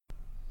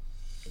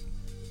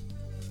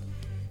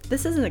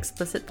This is an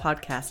explicit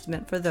podcast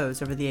meant for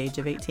those over the age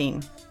of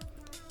 18.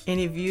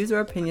 Any views or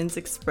opinions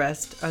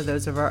expressed are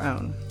those of our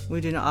own.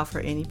 We do not offer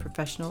any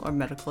professional or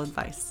medical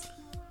advice.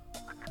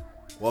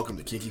 Welcome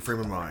to Kinky Frame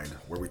of Mind,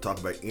 where we talk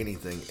about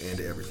anything and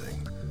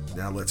everything.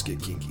 Now let's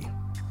get kinky.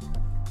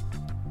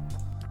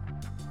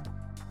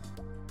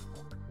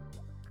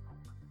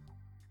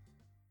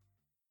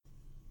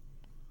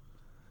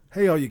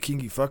 Hey, all you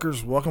kinky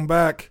fuckers, welcome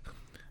back.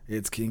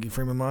 It's Kinky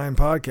Frame of Mind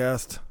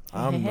podcast.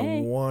 I'm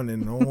the one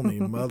and only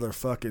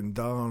motherfucking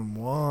Don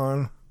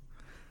Juan.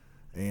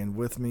 And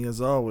with me,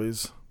 as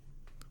always,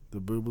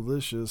 the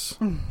boobalicious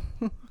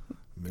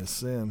Miss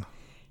Sin.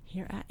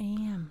 Here I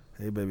am.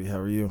 Hey, baby, how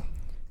are you?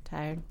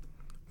 Tired.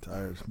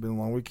 It's been a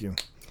long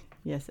weekend.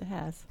 Yes, it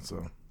has.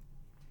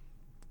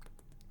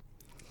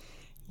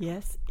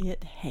 Yes,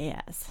 it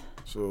has.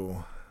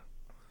 So,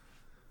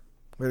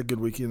 we had a good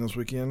weekend this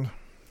weekend.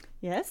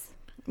 Yes?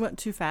 Went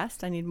too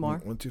fast. I need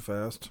more. Went too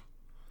fast.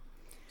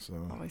 So,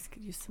 Always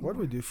could use some what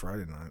more. did we do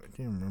Friday night? I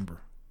can't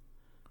remember.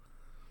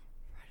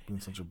 It's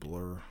been such a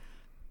blur.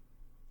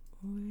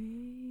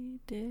 We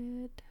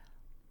did.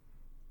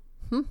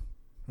 I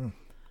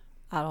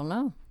don't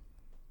know.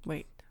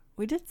 Wait.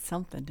 We did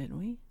something, didn't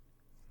we?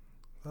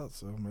 Thought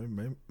so.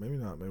 Maybe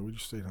not. Maybe we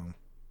just stayed home.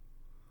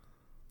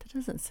 That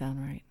doesn't sound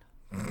right.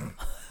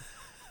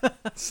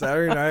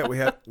 Saturday night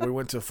we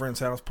went to a friend's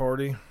house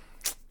party.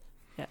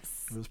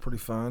 Yes. It was pretty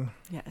fun.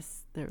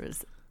 Yes. There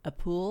was a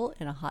pool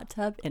and a hot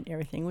tub and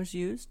everything was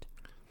used.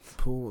 The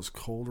pool was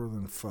colder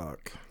than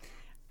fuck.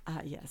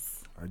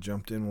 Yes. I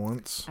jumped in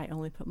once. I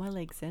only put my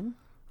legs in.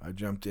 I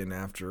jumped in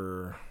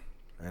after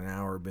an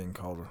hour being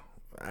called,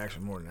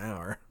 actually more than an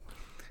hour.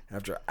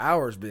 After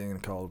hours being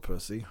called a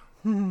pussy,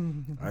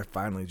 I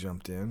finally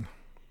jumped in.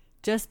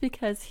 Just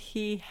because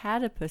he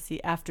had a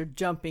pussy after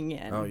jumping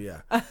in. Oh,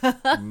 yeah.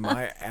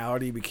 My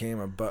Audi became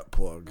a butt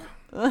plug.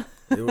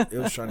 It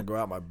was trying to go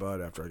out my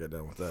butt after I got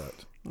done with that.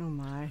 Oh,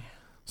 my.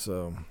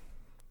 So,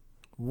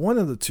 one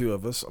of the two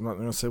of us, I'm not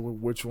going to say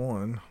which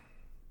one,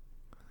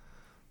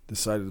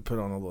 decided to put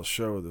on a little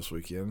show this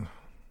weekend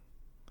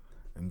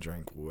and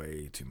drank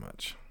way too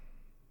much.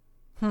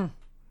 I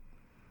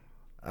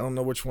don't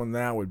know which one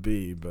that would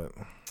be, but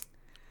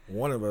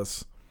one of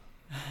us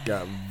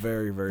got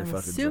very, very fucking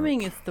drunk. I'm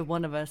assuming it's the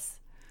one of us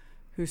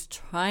who's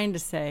trying to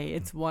say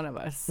it's one of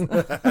us.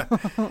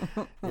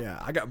 Yeah,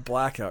 I got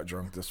blackout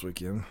drunk this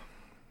weekend.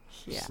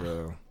 Yeah.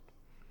 So,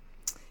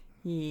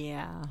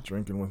 yeah.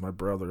 drinking with my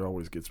brother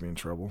always gets me in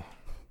trouble.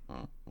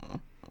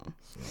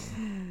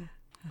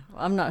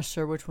 I'm not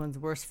sure which one's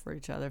worse for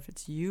each other. If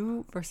it's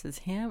you versus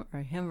him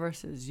or him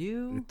versus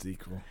you. It's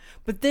equal.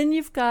 But then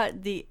you've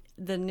got the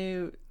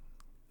new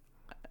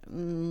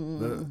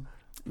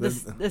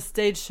the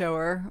stage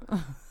shower.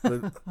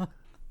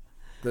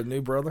 The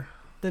new brother?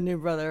 The new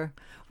brother.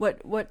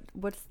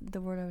 What's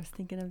the word I was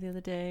thinking of the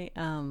other day?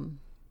 The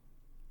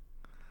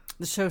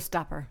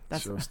showstopper.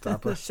 That's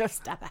Showstopper? The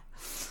showstopper.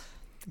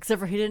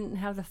 Except for he didn't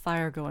have the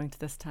fire going to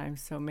this time,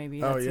 so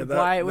maybe that's that,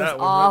 why it was that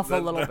one, off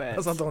that, a little bit.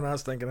 That's not the one I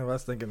was thinking of. I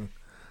was thinking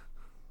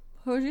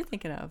Who was you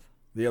thinking of?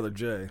 the other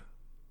Jay.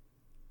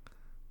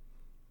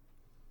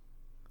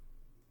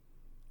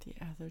 The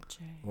other J.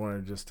 One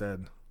I just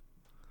had.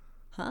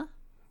 Huh?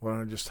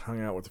 One I just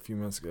hung out with a few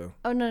minutes ago.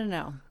 Oh,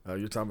 no. Oh,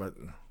 you're talking about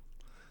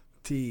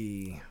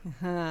T.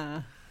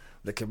 The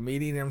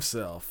comedian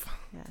himself.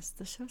 Yes,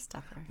 the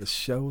showstopper. The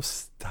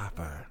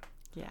showstopper.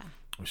 Yeah.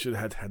 We should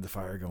have had the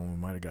fire going. We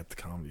might have got the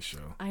comedy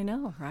show. I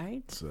know,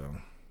 right? So.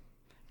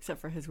 Except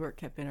for his work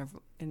kept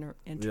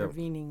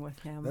intervening with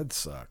him. That'd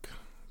suck.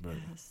 But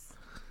yes.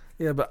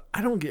 yeah, but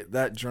I don't get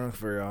that drunk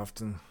very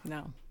often.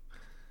 No.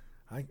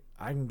 I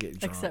can get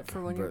drunk. Except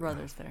for when your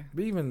brother's there.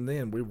 But even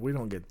then, we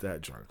don't get that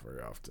drunk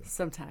very often.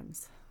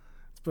 Sometimes.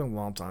 It's been a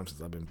long time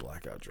since I've been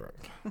blackout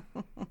drunk.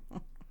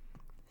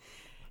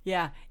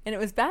 Yeah, and it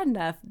was bad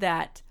enough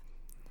that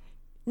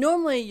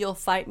normally you'll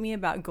fight me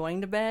about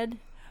going to bed,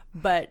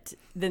 but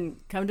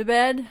then come to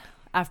bed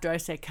after I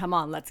say, come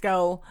on, let's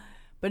go.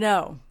 But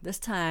no, this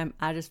time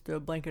I just threw a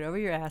blanket over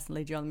your ass and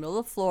laid you on the middle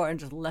of the floor and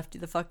just left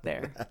you the fuck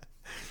there.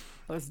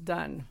 I was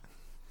done.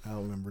 I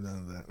don't remember none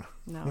of that.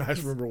 No. I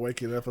just remember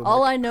waking up.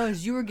 All I know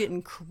is you were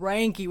getting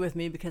cranky with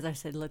me because I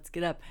said, let's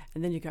get up.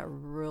 And then you got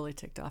really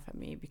ticked off at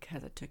me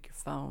because I took your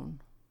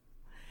phone.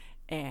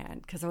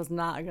 And because I was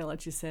not going to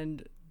let you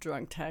send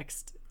drunk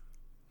text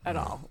at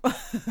all.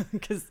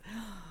 Because,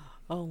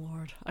 oh,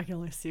 Lord, I can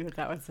only see what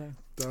that would say.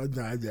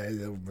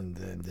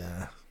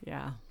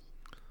 Yeah.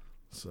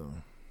 So,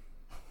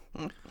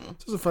 it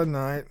was a fun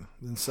night.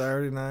 Then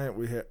Saturday night,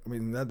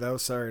 that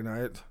was Saturday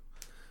night.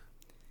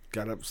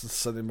 Got up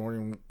Sunday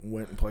morning,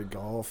 went and played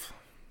golf.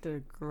 Did a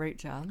great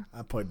job.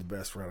 I played the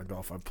best round of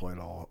golf I've played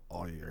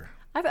all year.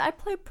 I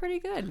played pretty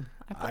good.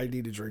 I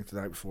need to drink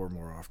the night before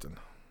more often.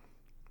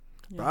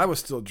 Yeah. But I was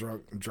still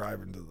drunk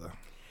driving to the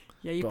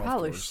you golf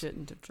probably course.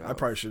 shouldn't have drove. I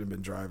probably shouldn't have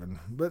been driving.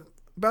 But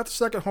about the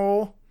second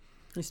hole,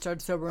 you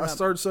started sobering up. I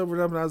started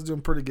sobering up and I was doing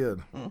pretty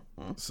good.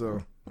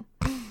 So,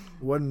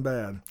 wasn't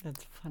bad.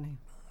 That's funny.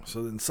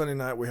 So then Sunday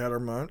night we had our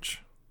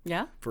munch.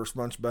 Yeah? First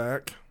munch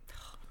back.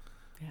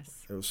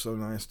 Yes. It was so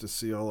nice to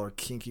see all our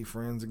kinky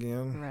friends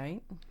again.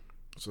 Right.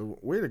 So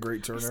we had a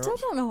great I turnout. still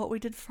don't know what we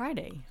did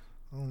Friday.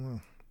 I don't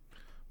know.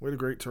 We had a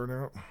great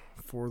turnout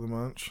for the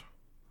munch.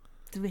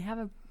 Did we have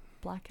a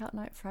blackout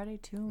night Friday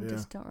too? We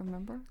just don't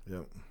remember.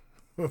 Yep.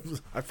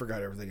 I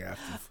forgot everything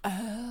after.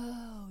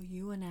 Oh,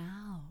 you went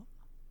out.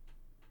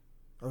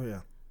 Oh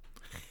yeah.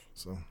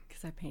 So.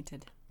 Because I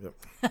painted. Yep.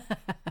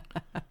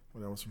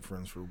 Went out with some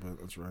friends for a bit.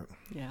 That's right.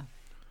 Yeah.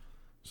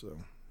 So,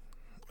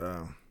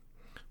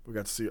 we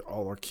got to see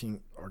all our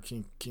kink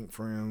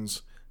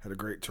friends. Had a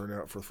great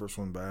turnout for the first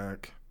one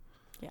back.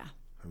 Yeah.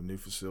 Have a new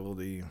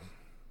facility.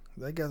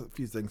 They got a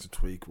few things to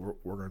tweak.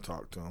 We're going to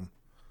talk to them.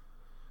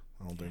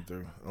 I don't think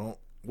they're.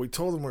 We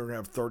told them we were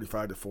going to have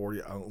 35 to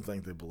 40. I don't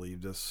think they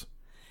believed us.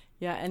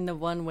 Yeah, and the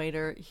one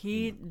waiter,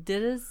 he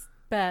did his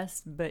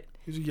best, but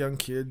He's a young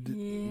kid.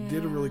 Yeah.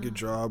 Did a really good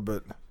job,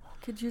 but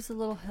could use a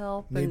little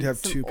help. Need and to have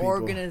some 2 people.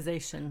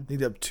 organization. need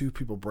to have 2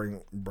 people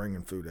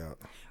bringing food out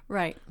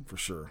Right. for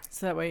sure.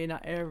 So that way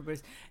not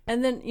everybody's.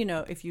 And then,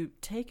 if you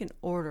take an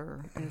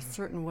order in a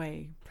certain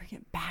way, bring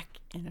it back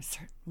in a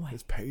certain way.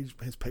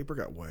 His paper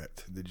got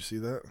wet. Did you see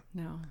that?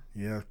 No.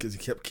 Yeah, because he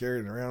kept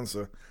carrying it around,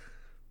 so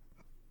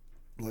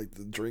like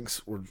the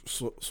drinks were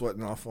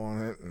sweating off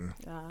on it, and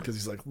because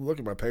he's like, look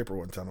at my paper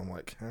one time. I'm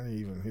like, how do you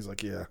even? He's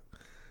like, yeah.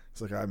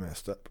 It's like I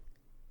messed up.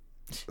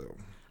 So.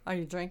 Are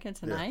you drinking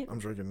tonight? Yeah, I'm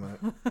drinking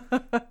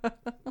that.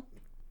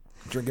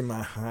 Drinking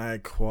my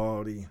high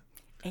quality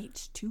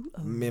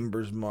H2O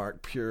Members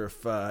Mark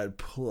Purified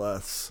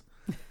Plus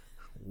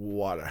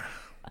water.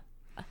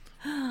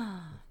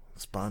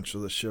 Sponsor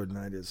of the show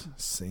tonight is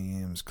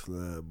Sam's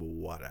Club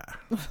Water.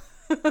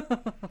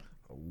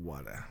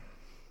 Water.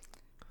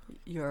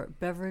 Your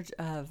beverage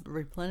of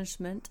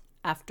replenishment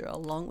after a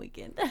long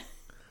weekend.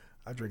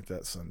 I drink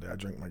that Sunday. I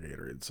drink my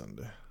Gatorade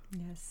Sunday.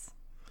 Yes.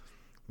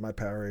 My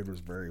Powerade was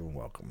very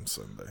welcome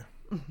Sunday.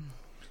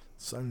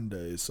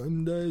 Sunday. So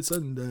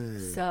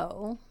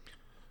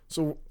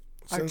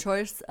our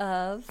choice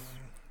of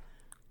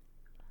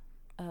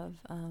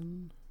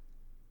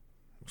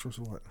choice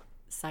of what?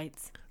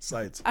 Sites.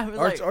 I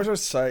was our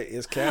choice site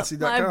is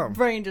Cassie.com. My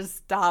brain just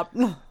stopped.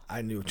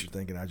 I knew what you're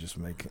thinking. I just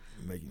making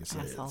you say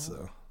Asshole. it.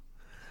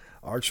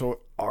 So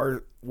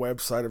our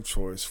website of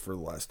choice for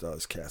the lifestyle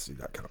is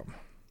Cassie.com.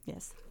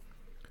 Yes.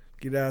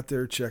 Get out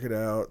there, check it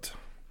out.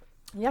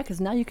 Yeah, because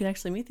now you can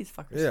actually meet these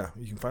fuckers. Yeah,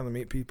 you can finally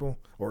meet people,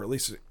 or at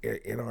least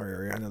in our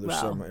area. I know there's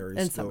some areas.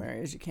 In some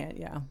areas you can't.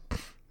 Yeah.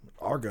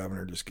 Our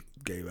governor just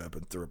gave up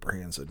and threw up her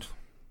hand and said,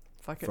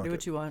 Fuck it, do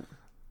what you want.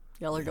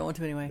 Y'all are going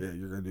to anyway. Yeah,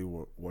 you're going to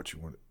do what you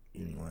want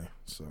anyway.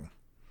 So,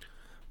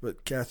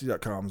 but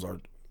Cassie.com is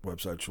our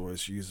website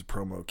choice. Use the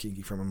promo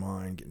Kinky From My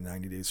Mind. Get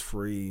 90 days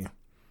free.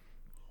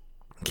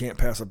 Can't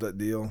pass up that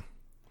deal.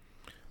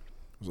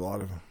 There's a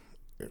lot of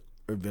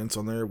events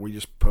on there. We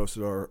just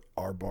posted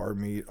our bar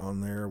meet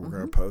on there. We're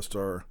going to post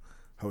our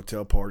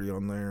hotel party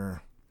on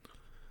there.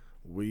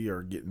 We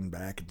are getting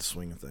back in the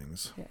swing of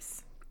things.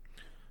 Yes.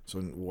 So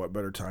what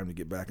better time to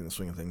get back in the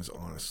swing of things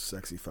on a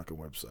sexy fucking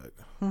website.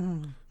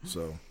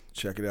 So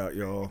check it out,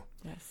 y'all.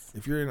 Yes.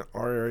 If you're in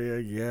our area,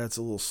 yeah, it's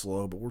a little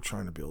slow, but we're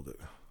trying to build it.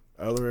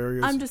 Other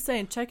areas? I'm just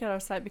saying, check out our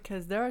site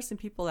because there are some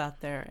people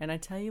out there, and I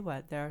tell you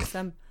what, there are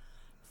some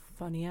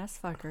funny ass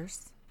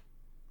fuckers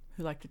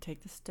who like to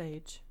take the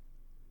stage.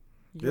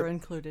 You're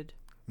included.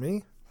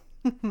 Me?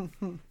 I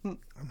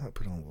might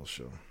put on a little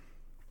show.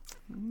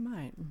 You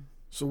might.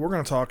 So we're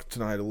going to talk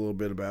tonight a little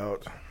bit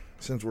about,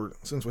 since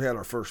we had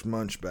our first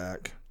munch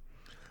back,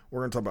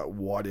 we're going to talk about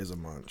what is a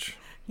munch.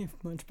 You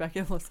munchback.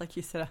 It looks like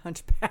you said a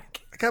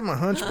hunchback. I got my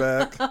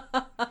hunchback.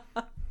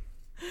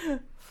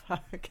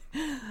 Fuck.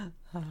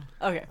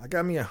 Okay. I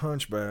got me a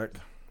hunchback.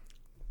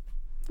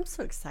 I'm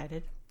so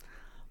excited.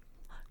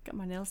 Got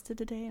my nails did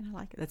today, and I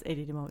like it. That's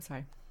ADD moment.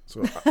 Sorry.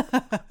 So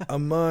a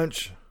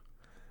munch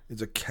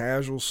is a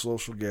casual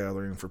social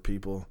gathering for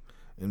people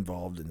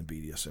involved in the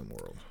BDSM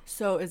world.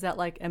 So is that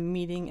like a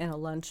meeting and a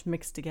lunch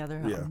mixed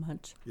together? Yeah. A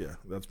munch? Yeah,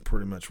 that's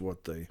pretty much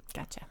what they...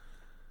 Gotcha.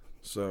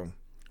 So,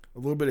 a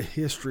little bit of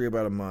history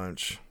about a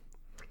munch.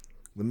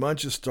 The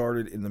munches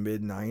started in the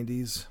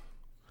mid-90s.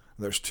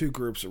 There's 2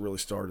 groups that really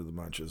started the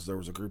munches. There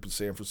was a group in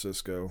San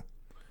Francisco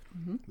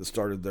that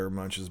started their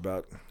munches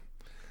about,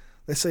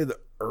 they say the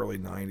early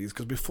 90s,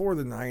 because before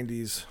the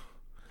 90s,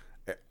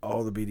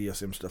 all the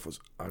BDSM stuff was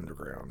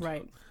underground.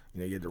 Right.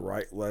 You had to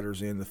write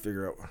letters in to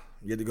figure out,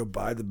 you had to go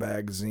buy the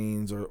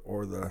magazines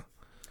or the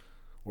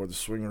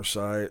swinger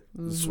site,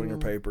 the swinger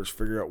papers,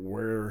 figure out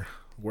where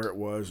it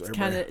was.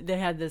 They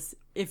had this,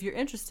 if you're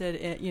interested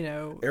in,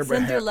 everybody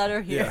send your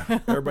letter here. Yeah,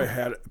 everybody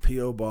had a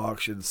P.O.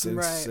 box. You had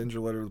to send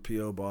your letter to the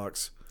P.O.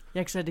 box.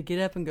 You actually had to get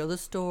up and go to the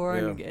store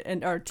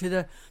or to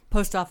the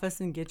post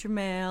office and get your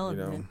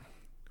mail.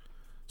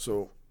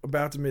 So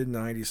about the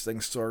mid-90s,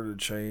 things started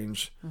to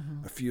change.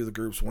 A few of the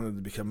groups wanted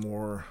to become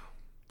more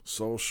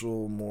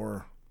social,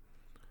 more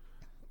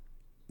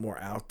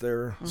out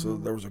there. So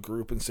there was a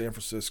group in San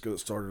Francisco that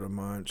started a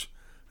munch,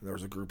 and there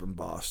was a group in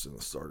Boston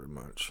that started a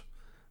munch,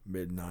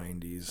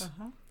 mid-90s.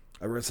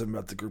 I read something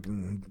about the group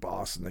in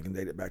Boston. They can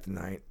date it back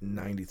to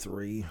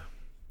 93.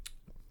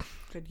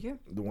 Good year.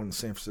 The one in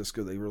San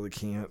Francisco, they really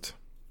can't.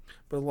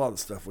 But a lot of the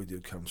stuff we do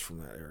comes from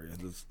that area.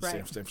 The Right.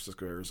 San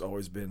Francisco area has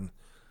always been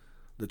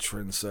the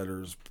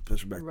trendsetters,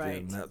 especially back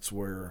Right. then. That's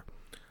where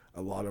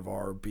a lot of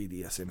our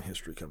BDSM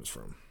history comes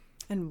from.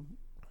 And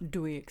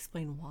do we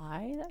explain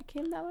why that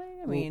came that way?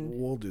 I mean,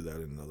 We'll do that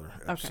in another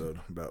episode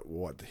about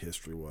what the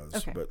history was.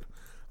 Okay. But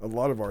a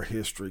lot of our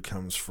history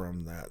comes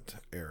from that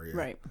area.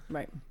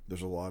 right.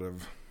 There's a lot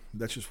of,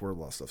 that's just where a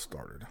lot of stuff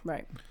started,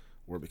 Right.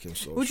 where it became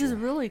social. Which is a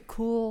really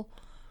cool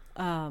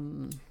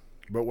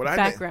but what I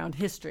background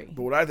history.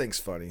 But what I think's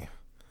funny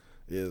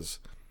is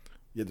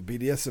you have the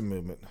BDSM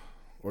movement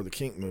or the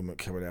kink movement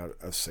coming out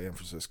of San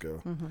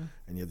Francisco, and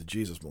you have the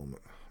Jesus movement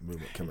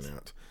coming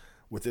out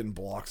within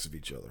blocks of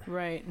each other.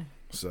 Right.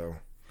 So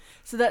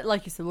that,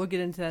 like you said, we'll get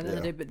into that another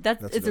Yeah, day. But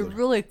that's it's a another-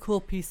 really cool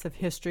piece of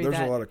history. there's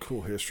that, a lot of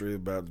cool history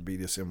about the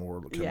BDSM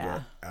world that comes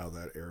Yeah. out of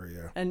that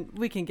area. and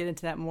we can get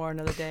into that more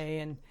another day.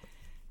 And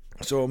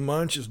So a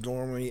munch is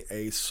normally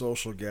a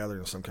social gathering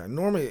of some kind.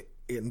 Normally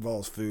it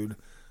involves food.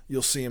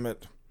 You'll see them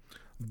at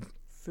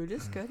food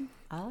is good.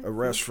 I like a food.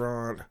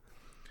 restaurant,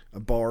 a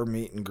bar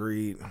meet and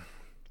greet.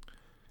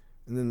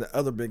 And then the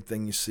other big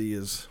thing you see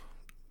is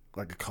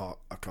like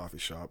a coffee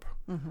shop.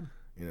 You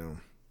know,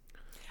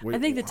 I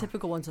think the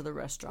typical ones are the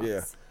restaurants.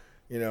 Yeah.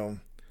 You know,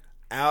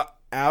 out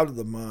of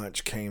the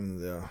munch came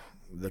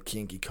the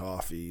kinky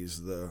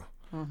coffees, that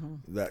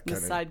The kind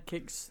of,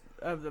 sidekicks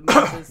of the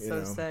munches, You so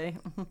to know. say.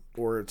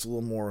 or it's a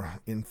little more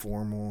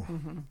informal,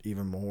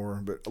 even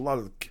more. But a lot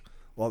of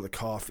the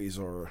coffees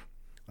are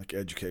like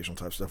educational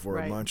type stuff, where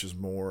Right. a munch is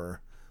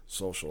more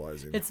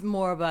socializing. It's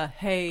more of a,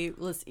 hey,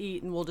 let's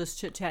eat and we'll just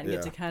chit chat and Yeah.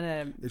 get to kind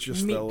of It's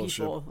just meet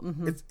fellowship.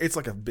 people. It's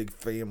like a big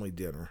family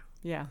dinner,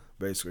 Yeah.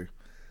 basically.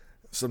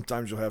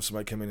 Sometimes you'll have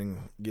somebody come in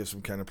and give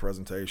some kind of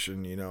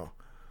presentation. You know,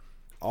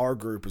 our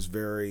group is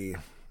very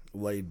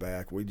laid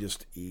back. We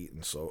just eat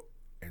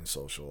and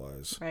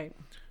socialize. Right.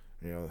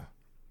 You know,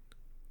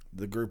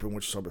 the group in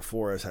which I saw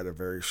before us had a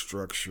very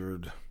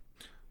structured,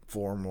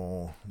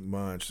 formal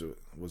munch that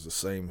was the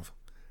same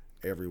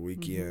every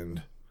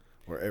weekend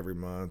or every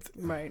month.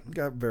 Right. It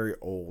got very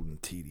old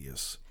and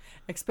tedious.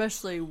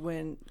 Especially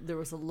when there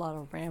was a lot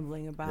of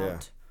rambling about. Yeah.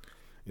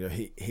 You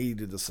know, he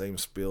did the same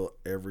spiel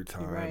every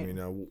time. Right. You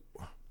know,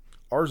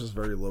 ours is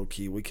very low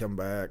key. We come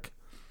back,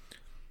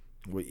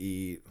 we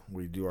eat,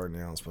 we do our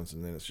announcements,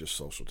 and then it's just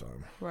social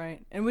time.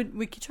 Right. And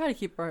we could try to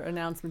keep our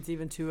announcements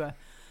even to a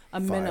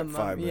minimum.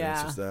 5 minutes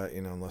yeah. is that,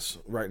 you know, unless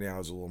right now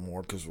it's a little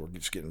more because we're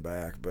just getting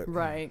back. But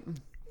Right.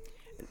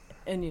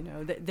 And, you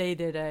know, they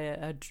did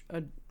a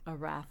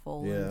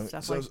raffle yeah, and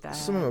stuff so like that.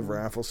 some of them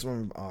raffles, some of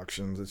them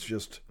auctions. It's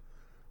just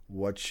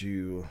what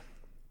you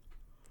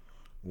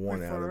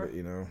want out Prefer. of it,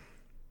 you know.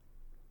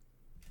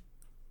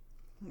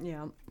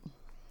 Yeah.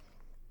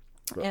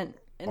 But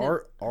And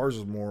ours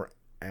is more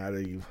at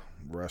a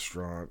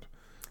restaurant.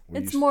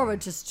 it's more of a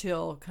just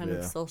chill kind of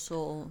Yeah.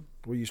 social.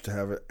 We used to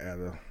have it at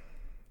a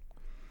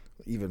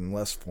even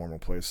less formal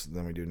place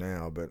than we do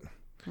now, but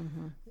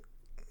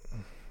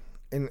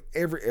and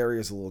every area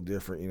is a little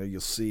different. You know,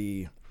 you'll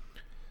see,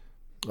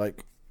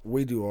 like,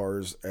 we do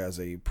ours as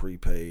a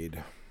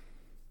prepaid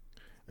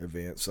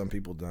event. Some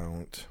people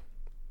don't.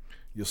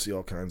 You'll see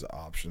all kinds of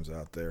options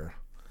out there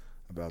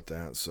about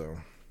that. So,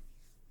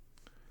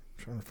 I'm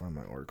trying to find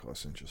my article I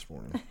sent you this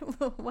morning.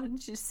 Why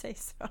didn't you say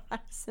so? I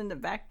send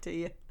it back to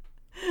you.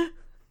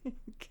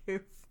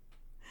 Goof.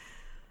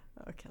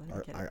 Okay, let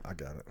me get it. I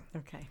got it.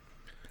 Okay.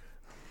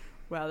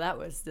 Well, that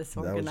was That was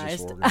disorganized.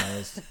 just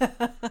organized.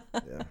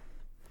 Yeah.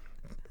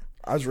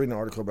 I was reading an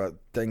article about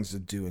things to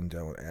do and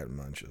don't at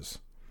munches.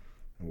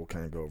 And we'll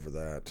kind of go over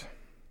that.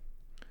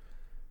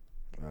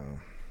 Let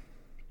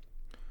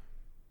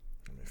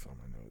me find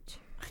my notes.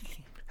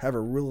 Have a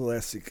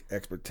realistic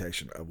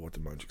expectation of what the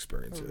munch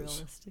experience is.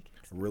 Realistic.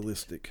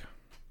 Realistic.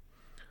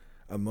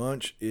 A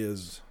munch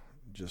is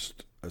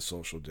just a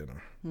social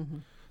dinner.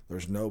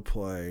 There's no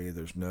play.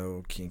 There's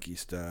no kinky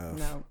stuff.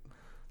 No,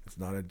 It's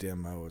not a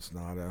demo. It's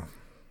not a...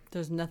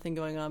 there's nothing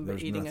going on but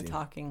There's eating nothing. and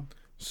talking.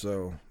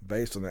 So,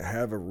 based on that,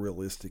 have a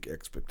realistic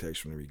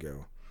expectation when you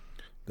go.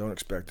 Don't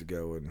expect to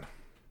go and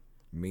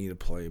meet a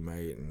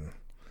playmate and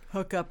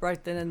Hook up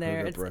right then and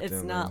there. Hook up right It's then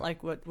and not there.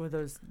 like what were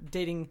those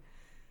dating,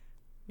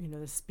 you know,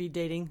 the speed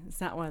dating. It's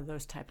not one of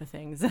those type of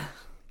things.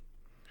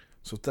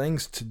 so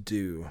things to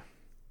do.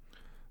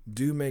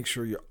 Do make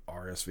sure you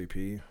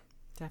RSVP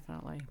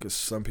Definitely. because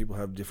some people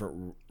have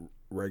different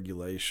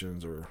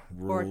regulations or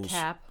Or a rules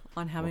cap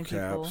on how or many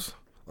people. caps.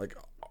 Like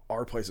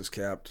our place is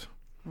capped.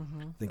 I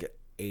think at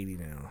 80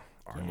 now.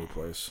 Our new Yeah.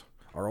 place.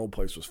 Our old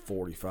place was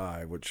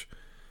 45, which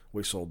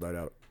we sold that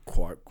out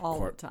quite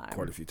the time.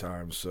 quite a few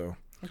times. So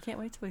I can't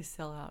wait till we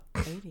sell out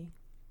 80.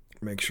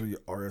 make sure you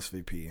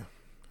RSVP.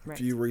 Right. A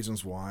few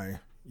reasons why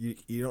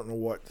you don't know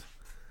what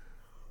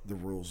the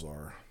rules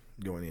are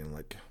going in.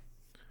 Like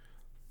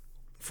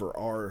for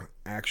our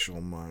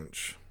actual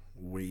munch,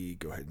 we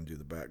go ahead and do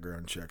the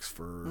background checks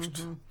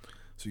first.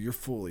 So you're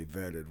fully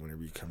vetted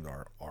whenever you come to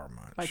our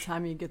munch. By the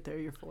time you get there,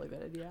 you're fully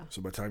vetted. Yeah.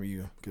 So by the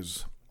time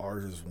because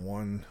ours is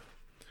one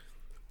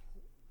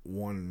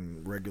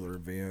regular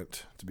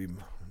event to be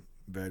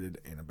vetted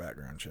and a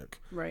background check.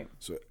 Right.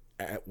 So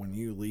when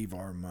you leave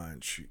our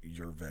munch,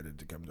 you're vetted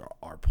to come to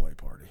our play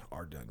party,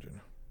 our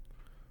dungeon.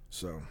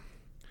 So,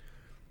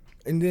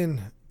 and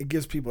then it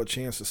gives people a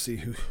chance to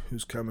see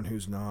who's coming,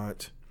 who's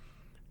not.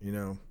 You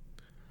know,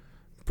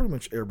 pretty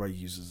much everybody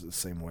uses the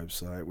same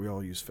website. We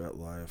all use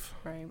FetLife.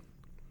 Right.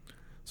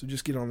 So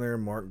just get on there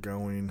and mark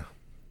going.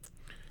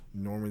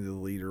 Normally the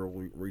leader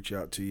will reach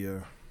out to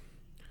you,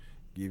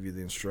 give you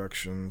the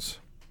instructions.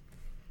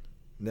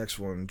 Next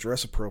one,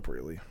 dress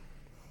appropriately.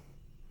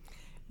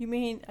 You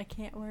mean I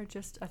can't wear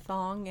just a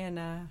thong and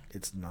a...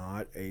 It's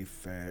not a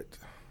fat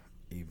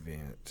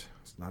event.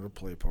 It's not a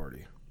play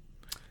party.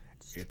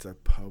 It's a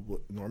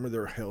public... Normally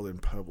they're held in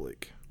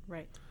public.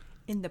 Right.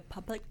 In the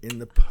public? In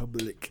the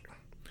public.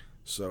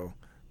 So,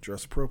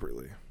 dress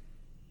appropriately.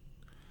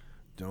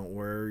 Don't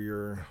wear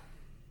your...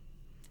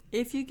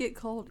 If you get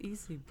cold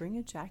easy, bring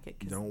a jacket.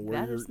 Don't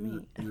wear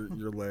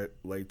your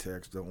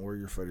latex. Don't wear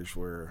your fetish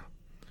wear.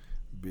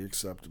 Be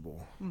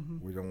acceptable.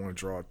 Mm-hmm. We don't want to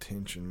draw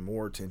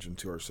more attention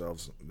to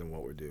ourselves than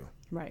what we do.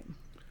 Right.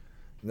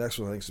 Next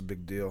one I think is a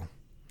big deal.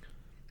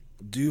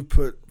 Do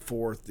put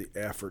forth the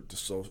effort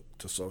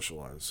to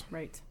socialize.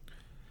 Right.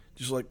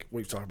 Just like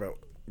we've talked about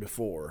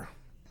before,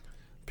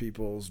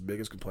 people's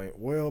biggest complaint,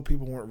 well,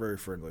 people weren't very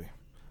friendly.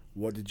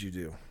 What did you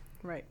do?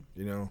 Right.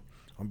 You know,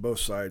 on both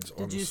sides.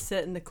 Did you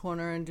sit in the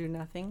corner and do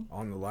nothing?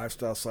 On the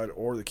lifestyle side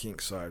or the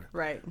kink side.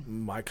 Right.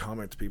 My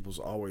comment to people is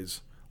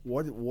always,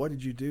 what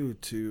did you do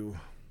to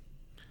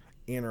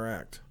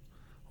interact?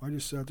 I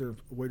just sat there and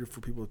waited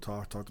for people to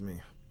talk to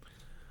me.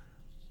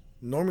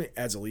 Normally,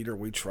 as a leader,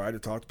 we try to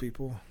talk to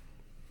people.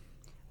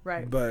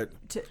 Right. But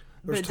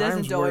it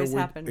doesn't always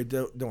happen. It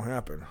don't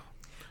happen.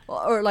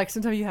 Well, or like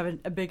sometimes you have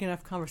a big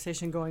enough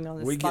conversation going on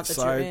the spot that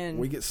you're in.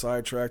 We get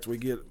sidetracked. We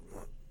get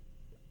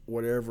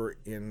whatever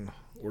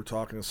we're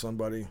talking to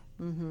somebody.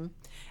 Mm-hmm.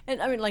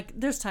 And I mean, like,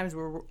 there's times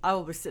where I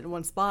will be sitting in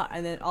one spot,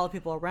 and then all the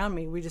people around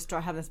me, we just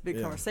start having this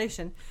big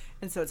conversation,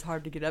 and so it's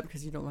hard to get up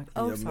because you don't like,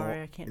 oh,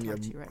 sorry, I can't talk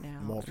to you right now.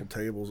 Multiple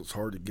tables, it's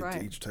hard to get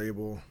to each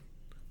table.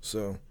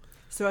 So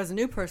as a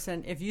new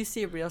person, if you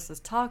see everybody else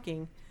is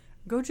talking,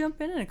 go jump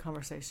in a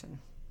conversation.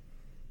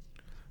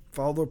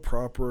 Follow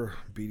proper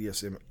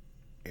BDSM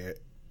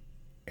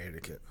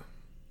etiquette.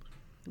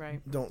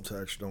 Right. Don't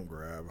touch, don't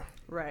grab.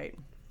 Right.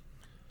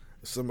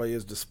 If somebody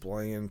is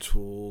displaying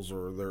tools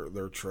or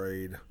their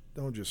trade,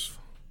 don't just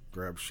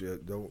grab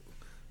shit. Don't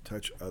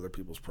touch other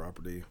people's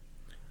property.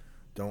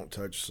 Don't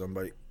touch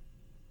somebody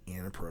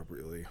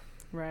inappropriately.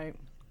 Right.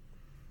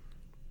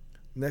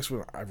 Next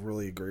one I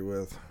really agree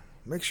with.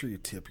 Make sure you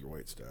tip your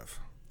wait staff.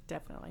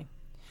 Definitely.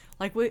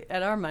 Like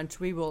at our munch,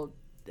 we will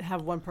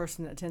have one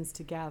person that tends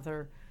to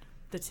gather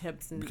the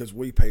tips. Because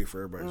we pay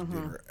for everybody's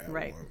dinner at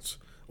once.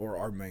 Or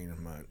our main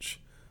munch.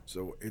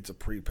 So it's a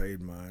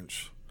prepaid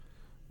munch.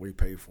 We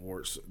pay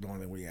for it. So the only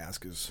thing we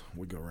ask is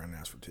we go around and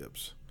ask for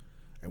tips.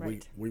 And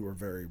we were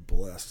very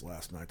blessed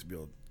last night to be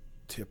able to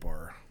tip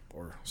or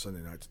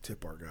Sunday night to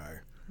tip our guy.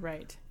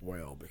 Right.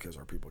 Well, because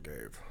our people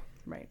gave.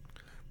 Right.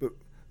 But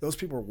those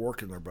people are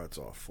working their butts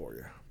off for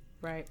you.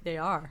 Right. They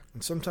are.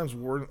 And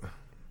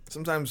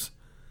sometimes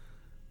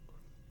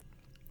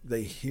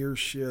they hear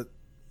shit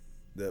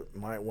that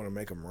might want to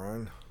make them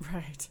run.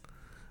 Right.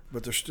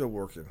 But they're still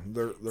working.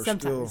 They're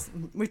sometimes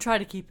still. We try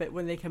to keep it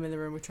when they come in the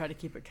room. We try to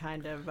keep it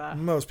kind of.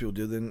 Most people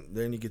do.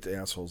 Then you get the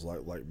assholes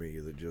like me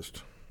that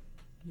just.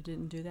 You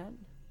didn't do that?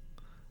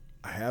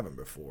 I haven't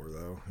before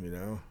though. You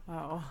know.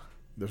 Oh.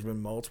 There's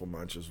been multiple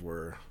munches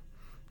where.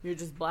 You're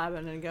just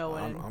blabbing and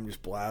going. I'm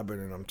just blabbing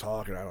and I'm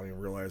talking. I don't even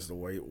realize the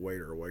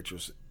waiter or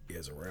waitress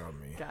is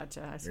around me.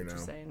 Gotcha. I see what you're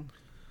saying.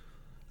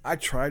 I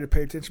try to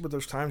pay attention, but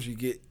there's times you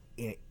get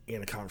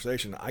in a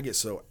conversation. I get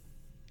so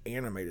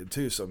animated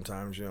too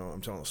sometimes. You know,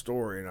 I'm telling a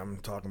story and I'm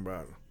talking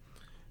about,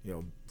 you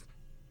know,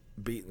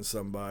 beating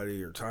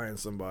somebody or tying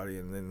somebody,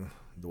 and then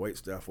the wait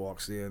staff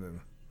walks in and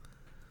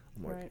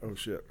I'm like, oh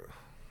shit,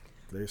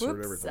 they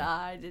started everything.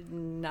 I did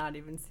not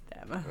even see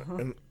that.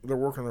 And they're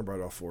working their butt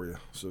off for you,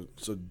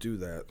 so do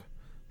that.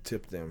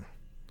 Tip them.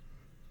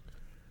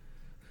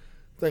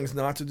 Things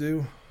not to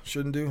do,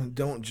 shouldn't do.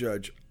 Don't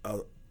judge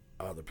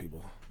other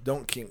people.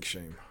 Don't kink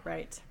shame.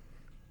 Right.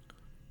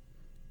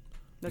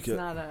 That's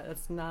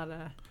not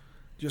a.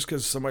 Just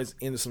because somebody's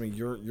into something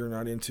you're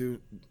not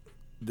into,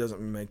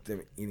 doesn't make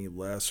them any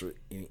less or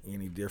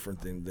any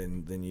different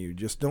than you.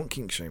 Just don't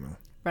kink shame them.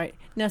 Right.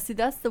 Now, see,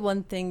 that's the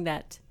one thing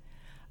that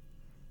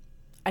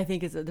I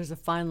think there's a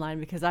fine line,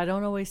 because I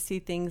don't always see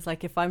things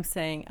like, if I'm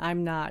saying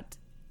I'm not,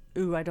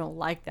 I don't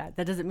like that.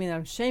 That doesn't mean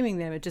I'm shaming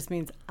them. It just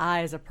means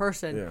I, as a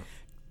person. Yeah.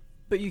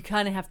 But you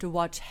kind of have to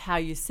watch how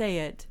you say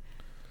it.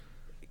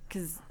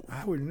 Cause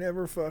I would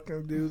never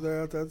fucking do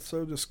that. That's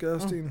so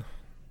disgusting.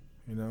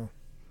 You know?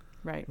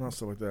 Right. Not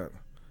stuff like that.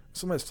 If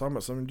somebody's talking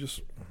about something,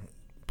 just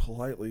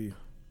politely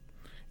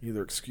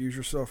either excuse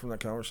yourself from that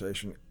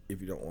conversation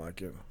if you don't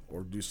like it,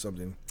 or do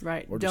something.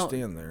 Right. Or just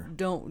stand there.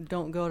 Don't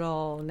go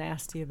all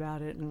nasty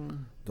about it.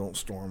 And don't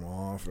storm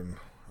off and,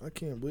 I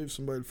can't believe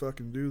somebody would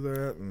fucking do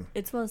that. And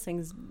it's one of those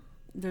things,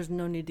 there's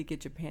no need to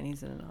get your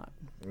panties in a knot.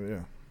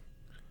 Yeah.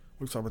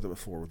 We've talked about that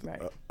before with Right.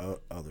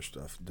 Other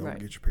stuff. Don't Right.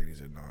 get your panties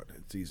in a knot.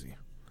 It's easy.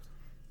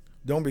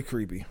 Don't be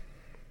creepy.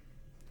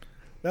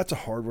 That's a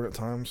hard one at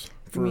times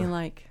You mean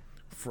like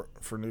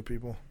for new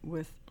people.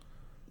 with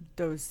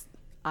those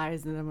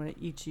eyes and I'm going to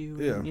eat you?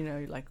 Yeah. And,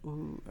 you're like,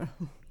 ooh.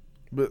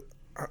 But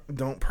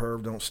don't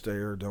perv, don't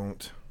stare,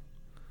 don't.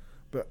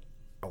 But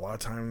a lot of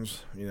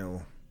times,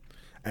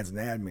 as an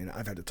admin,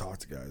 I've had to talk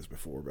to guys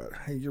before about,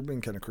 hey, you're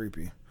being kind of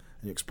creepy. And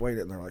you explain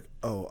it, and they're like,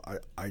 oh,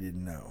 I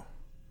didn't know.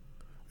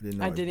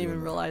 I didn't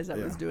even realize I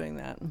was doing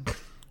that.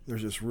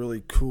 There's this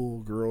really cool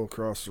girl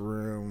across the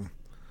room,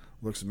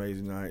 looks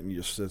amazing tonight, and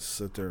you just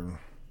sit there and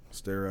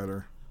stare at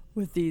her.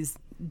 With these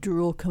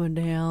drool coming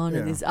down Yeah.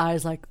 and these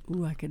eyes like,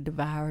 ooh, I could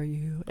devour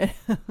you.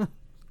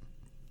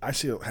 I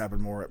see it happen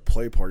more at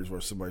play parties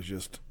where somebody's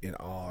just in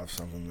awe of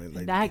something.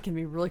 That can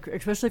be really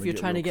especially if they you're get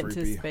trying to real get into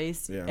his creepy.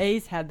 space. Yeah.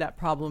 A's had that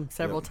problem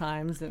several Yep.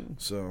 times. And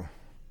So,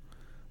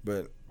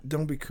 but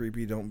don't be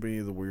creepy. Don't be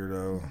the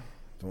weirdo.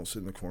 Don't sit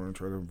in the corner and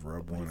try to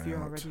rub what one if out. you're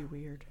already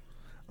weird?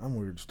 I'm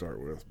weird to start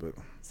with, but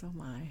So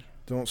am I.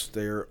 don't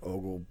stare,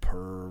 ogle,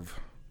 perv,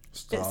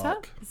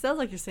 stalk, It sounds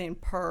like you're saying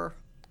purr.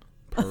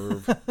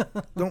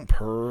 perv. Don't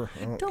purr. I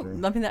don't Don't. care.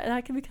 I mean,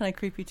 that can be kind of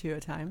creepy too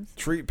at times.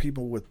 Treat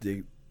people with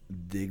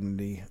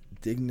dignity.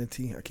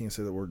 Dignity. I can't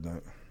say the word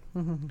that.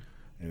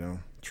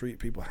 Treat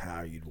people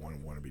how you'd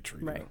want to be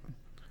treated. Right.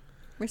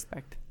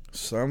 Respect.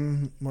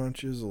 Some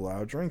munches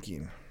allow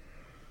drinking.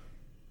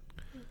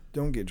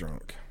 Don't get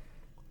drunk.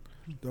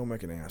 Don't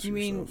make an ass You of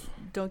mean yourself.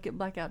 don't get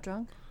blackout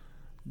drunk?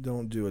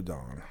 Don't do a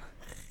Don.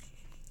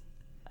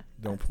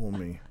 Don't pull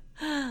me.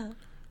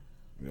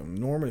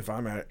 Normally if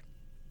I'm at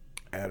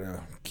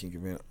a kink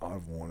event, I'll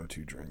have one or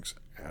two drinks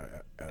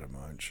at a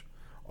munch.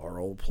 Our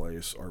old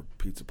place, our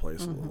pizza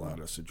place, allowed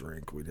us to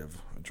drink. We'd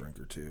have a drink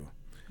or two.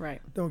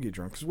 Right. Don't get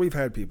drunk because we've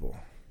had people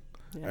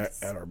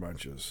Yes. at our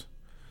bunches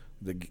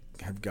that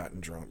have gotten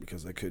drunk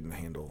because they couldn't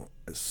handle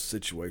a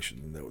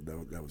situation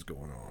that was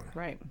going on.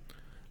 Right.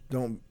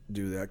 Don't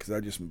do that because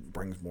that just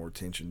brings more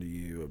attention to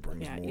you. It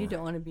brings Yeah, more. you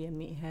don't want to be a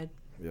meathead.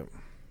 Yep.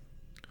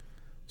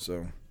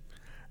 So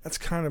that's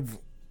kind of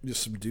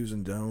just some do's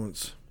and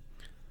don'ts.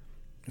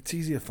 It's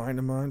easy to find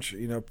a munch.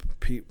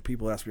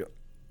 People ask me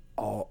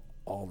all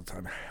the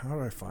time, how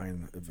do I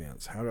find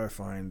events? How do I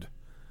find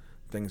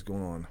things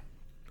going on?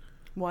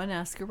 One,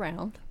 ask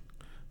around.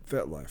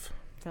 FetLife.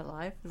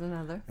 FetLife is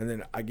another. And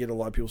then I get a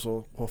lot of people say,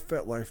 well,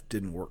 FetLife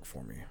didn't work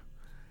for me.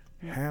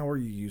 How are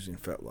you using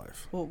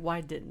FetLife? Well,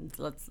 why didn't?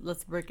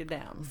 Let's break it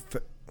down.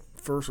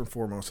 First and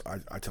foremost,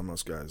 I tell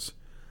most guys,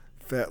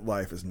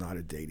 FetLife is not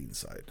a dating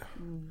site.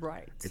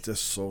 Right. It's a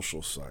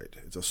social site.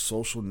 It's a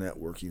social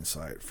networking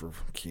site for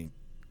kinky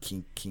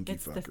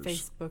It's fuckers. the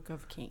Facebook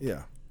of kink.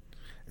 Yeah.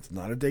 It's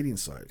not a dating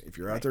site. If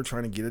you're out Right. there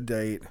trying to get a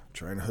date,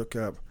 trying to hook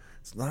up,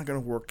 it's not going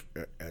to work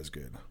as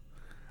good.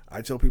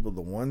 I tell people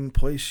the one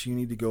place you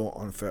need to go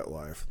on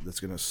FetLife that's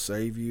going to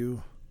save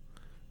you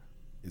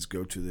is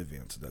go to the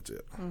events. That's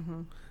it.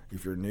 Mm-hmm.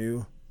 If you're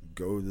new,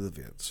 go to the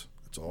events.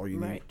 That's all you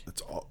Right. need.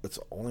 That's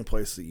the only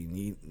place that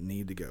you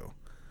need to go.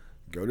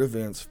 Go to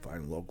events,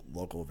 find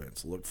local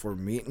events. Look for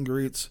meet and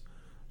greets,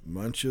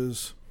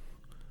 munches,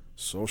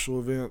 social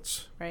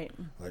events. Right.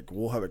 Like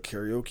we'll have a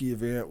karaoke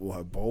event, we'll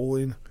have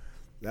bowling.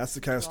 That's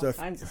the kind of All stuff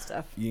kinds of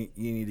stuff. you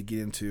need to get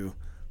into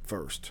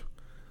first.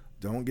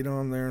 Don't get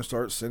on there and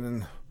start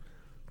sending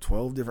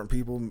 12 different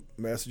people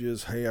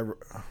messages. Hey, I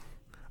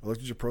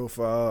looked at your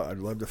profile. I'd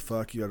love to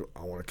fuck you.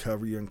 I want to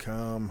cover you and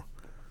come.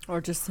 Or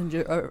just send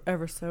you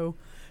ever so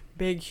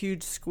big,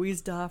 huge,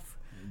 squeezed off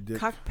Dick.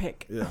 cock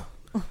pic. Yeah.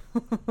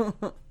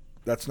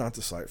 That's not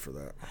the site for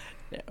that.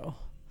 No.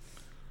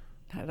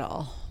 Not at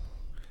all.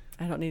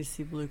 I don't need to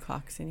see blue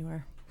cocks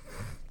anywhere.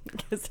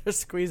 Because they're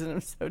squeezing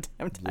them so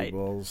damn Blue tight.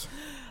 balls.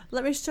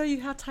 Let me show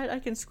you how tight I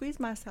can squeeze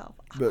myself.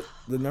 But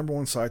the number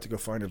one site to go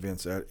find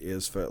events at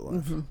is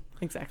FetLife. Mm-hmm.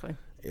 Exactly.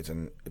 It's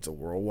a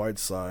worldwide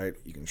site.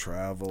 You can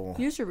travel.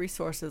 Use your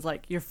resources,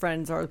 like your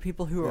friends or the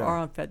people who Yeah. are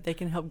on Fed. They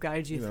can help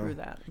guide you You know, through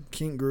that.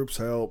 Kink groups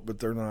help, but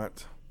they're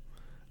not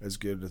as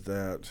good at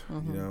that.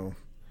 Mm-hmm.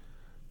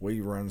 We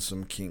run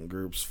some kink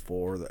groups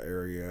for the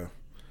area.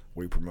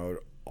 We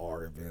promote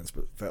our events,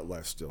 but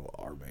FetLife's still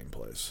our main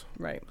place.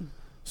 Right.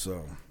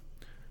 So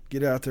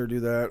get out there, do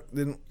that.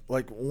 Then,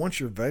 like, once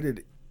you're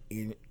vetted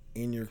in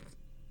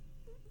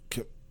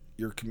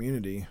your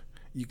community,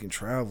 you can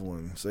travel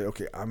and say,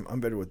 okay, I'm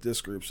vetted with this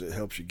group, so it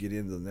helps you get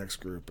into the next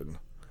group. And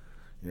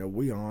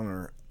we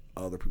honor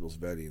other people's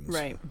vettings.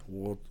 Right.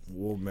 We'll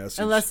message.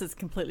 Unless it's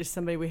completely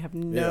somebody we have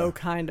no Yeah.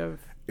 kind of.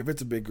 If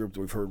it's a big group that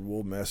we've heard,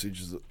 we'll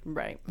message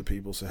Right. the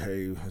people, say,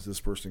 hey, is this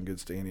person in good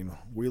standing?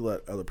 We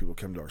let other people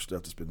come to our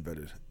stuff that's been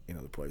vetted in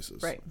other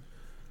places. Right.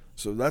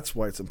 So that's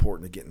why it's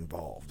important to get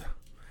involved.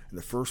 And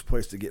the first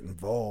place to get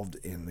involved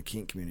in the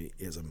kink community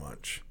is a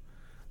munch.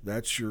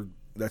 That's your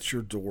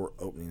door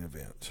opening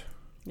event.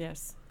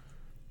 Yes.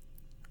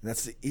 And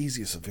that's the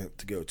easiest event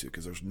to go to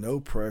because there's no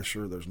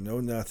pressure, there's no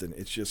nothing.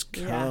 It's just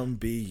come, Yeah.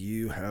 be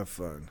you, have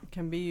fun.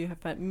 Can be you have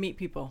fun, meet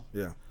people,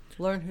 Yeah.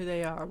 learn who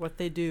they are, what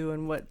they do,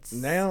 and what's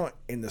Now,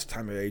 in this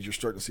time of age, you're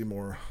starting to see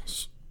more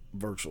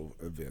virtual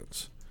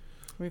events.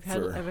 We've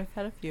had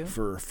a few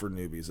for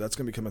newbies. That's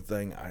going to become a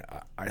thing.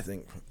 I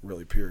think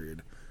really.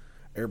 Period.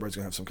 Everybody's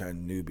going to have some kind of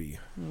newbie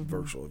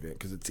virtual event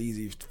because it's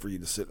easy for you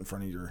to sit in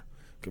front of your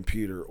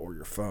computer or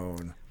your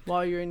phone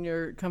while you're in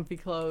your comfy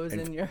clothes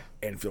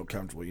and feel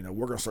comfortable. You know,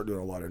 we're going to start doing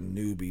a lot of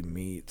newbie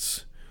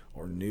meets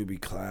or newbie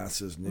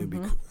classes.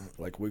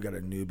 Like we got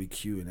a newbie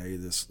Q&A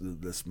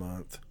this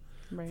month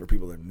for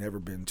people that have never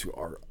been to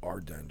our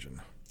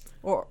dungeon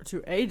or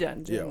to a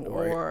dungeon. Yeah,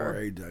 or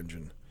a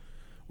dungeon.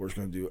 We're just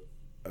going to do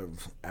an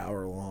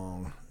hour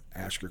long.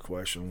 Ask your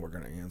question. We're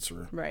going to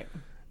answer. Right.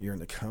 You're in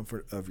the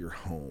comfort of your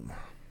home.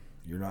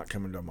 You're not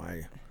coming to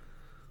my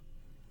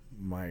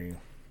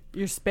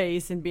your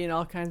space and being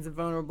all kinds of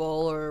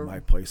vulnerable or my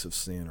place of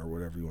sin or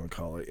whatever you want to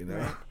call it. You know.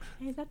 Right.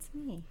 Hey, that's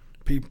me.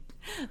 People,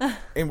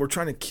 and we're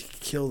trying to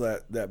kill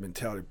that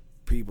mentality.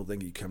 People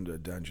think you come to a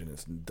dungeon,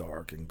 it's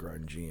dark and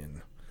grungy,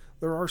 and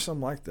there are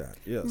some like that.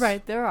 Yes.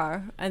 Right, there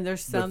are, and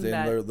there's some but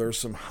then there's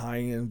some high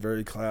end,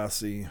 very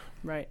classy.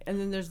 Right, and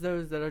then there's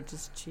those that are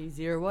just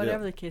cheesy or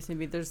whatever the case may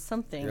be. There's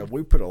something. Yeah,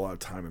 we put a lot of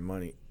time and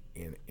money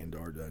into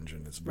our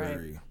dungeon. It's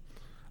very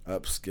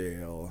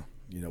upscale.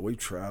 You know, we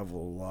travel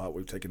a lot.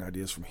 We've taken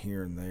ideas from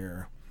here and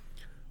there.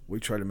 We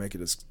try to make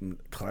it as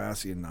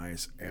classy and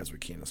nice as we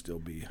can and still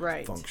be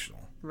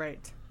functional.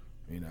 Right.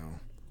 You know,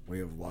 we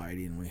have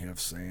lighting, we have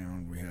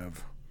sound, we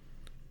have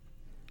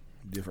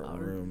different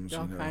rooms.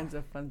 All kinds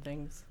of fun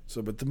things.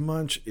 So, but the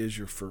Munch is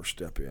your first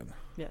step in.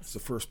 Yes. It's the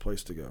first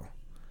place to go.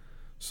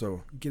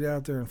 So get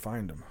out there and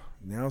find them.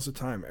 Now's the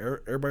time.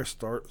 Everybody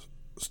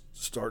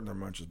starting their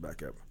Munches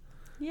back up.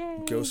 Yay.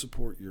 Go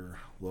support your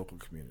local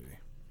community.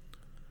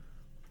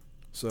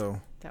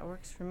 So that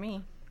works for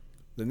me.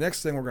 The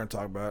next thing we're going to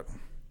talk about,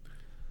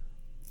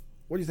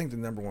 what do you think the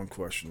number one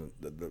question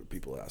that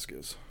people ask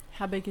is?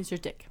 How big is your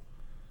dick?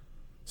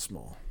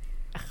 Small.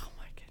 Oh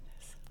my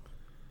goodness.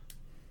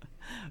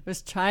 I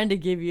was trying to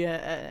give you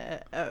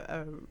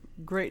a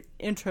great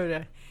intro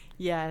to,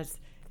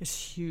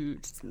 it's huge,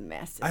 it's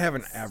massive. I have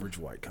an average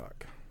white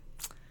cock.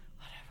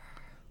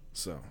 Whatever.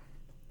 So,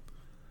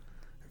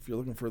 if you're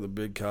looking for the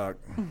big cock,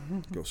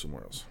 go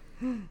somewhere else.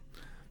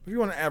 If you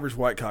want an average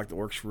white cock that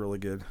works really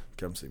good,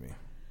 come see me.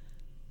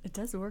 It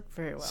does work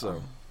very well.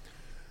 So,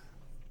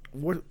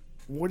 what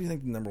do you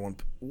think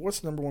what's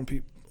the number one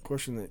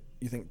question that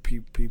you think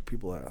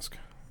people ask?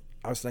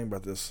 I was thinking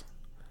about this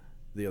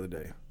the other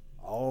day.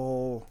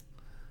 All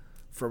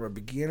from a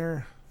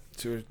beginner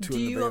to an advanced. Do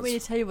you want me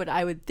to tell you what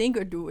I would think,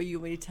 or do you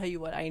want me to tell you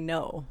what I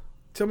know?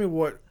 Tell me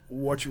what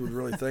you would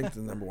really think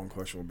the number one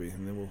question will be,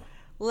 and then we'll.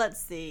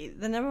 Let's see.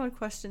 The number one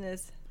question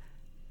is,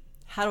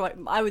 how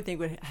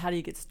do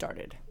you get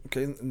started?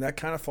 Okay, and that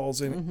kind of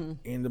falls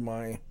into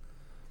my.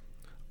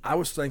 I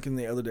was thinking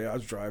the other day, I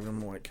was driving,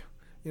 I'm like,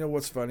 you know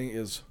what's funny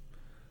is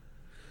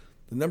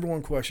the number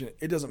one question,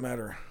 it doesn't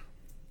matter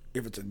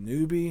if it's a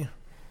newbie,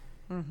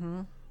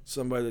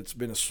 somebody that's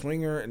been a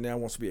swinger and now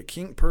wants to be a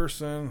kink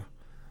person,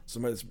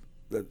 somebody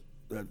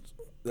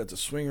that's a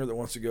swinger that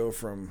wants to go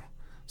from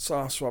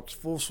soft swap to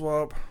full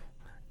swap.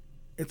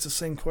 It's the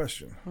same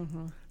question.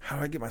 How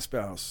do I get my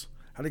spouse,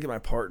 how do I get my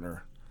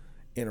partner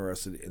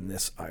interested in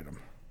this item?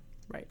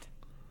 Right.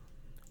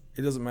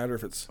 It doesn't matter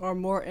if it's... Or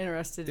more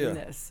interested in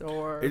this,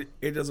 or...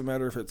 It doesn't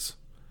matter if it's,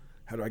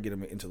 how do I get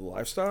them into the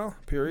lifestyle,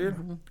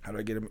 period? How do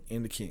I get them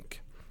into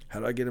kink?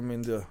 How do I get them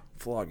into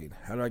flogging?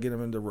 How do I get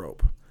them into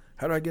rope?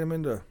 How do I get them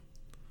into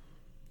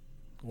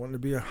wanting to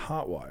be a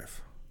hot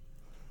wife?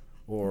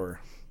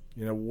 Or,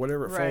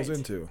 whatever it falls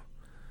into.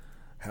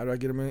 How do I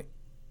get them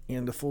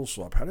into full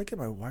swap? How do I get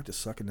my wife to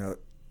suck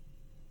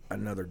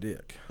another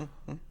dick?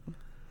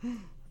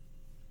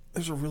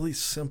 There's a really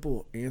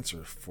simple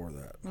answer for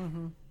that.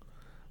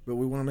 But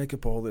we want to make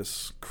up all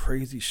this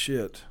crazy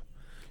shit.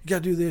 You got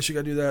to do this, you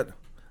got to do that.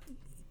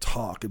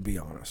 Talk and be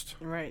honest.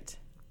 Right.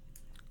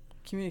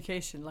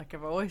 Communication, like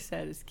I've always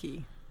said, is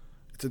key.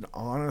 It's an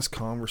honest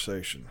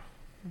conversation.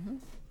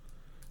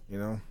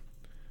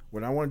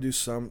 When I want to do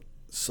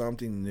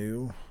something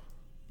new,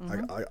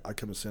 I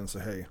come to Sin and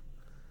say, hey,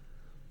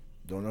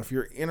 don't know if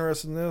you're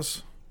interested in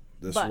this.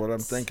 This is what I'm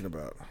thinking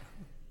about.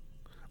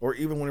 Or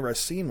even whenever I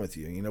scene with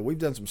you. We've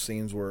done some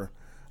scenes where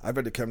I've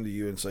had to come to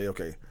you and say,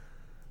 okay,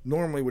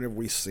 normally whenever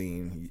we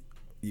scene,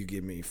 you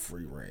give me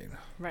free reign.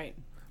 Right.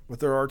 But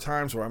there are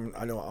times where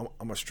I know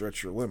I'm going to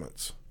stretch your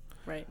limits.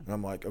 Right. And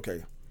I'm like,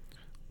 okay,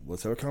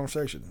 let's have a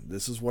conversation.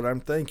 This is what I'm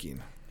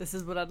thinking. This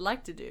is what I'd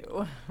like to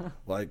do.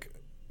 Like,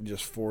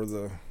 just for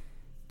the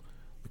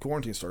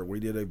quarantine started, we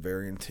did a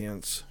very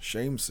intense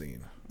shame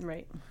scene.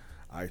 Right.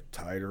 I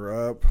tied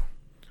her up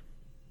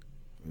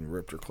and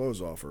ripped her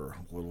clothes off her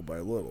little by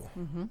little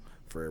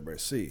for everybody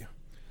to see.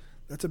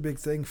 That's a big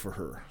thing for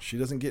her. She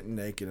doesn't get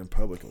naked in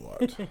public a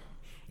lot.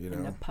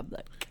 In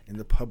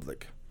the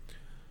public.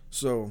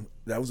 So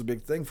that was a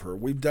big thing for her.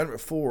 We've done it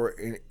before,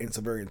 and it's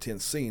a very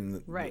intense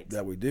scene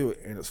that we do,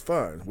 and it's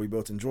fun. We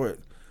both enjoy it.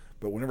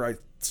 But whenever I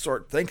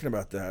start thinking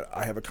about that,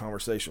 I have a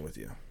conversation with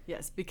you.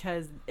 Yes,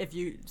 because if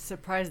you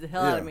surprise the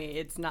hell out of me,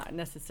 it's not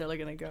necessarily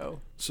going to go.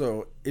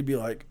 So it'd be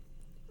like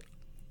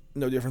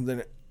no different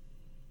than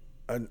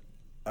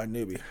a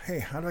newbie, hey,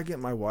 how do I get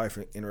my wife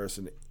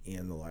interested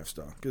in the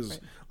lifestyle? Because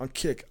on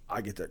Kick,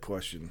 I get that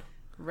question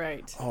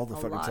Right. all the A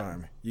fucking lot.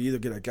 time. You either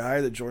get a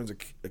guy that joins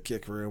a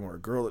kick room or a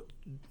girl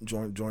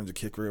that joins a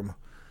kick room.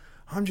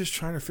 I'm just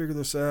trying to figure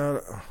this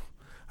out.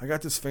 I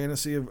got this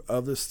fantasy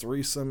of this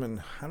threesome, and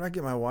how do I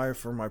get my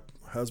wife or my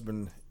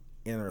husband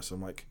interested?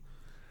 I'm like,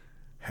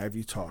 have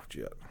you talked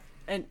yet?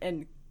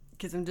 And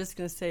because I'm just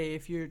going to say,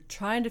 if you're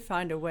trying to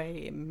find a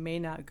way, it may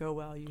not go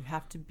well. You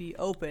have to be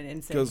open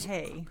and say, 'Cause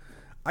hey.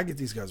 I get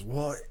these guys,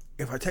 well,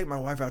 if I take my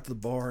wife out to the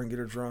bar and get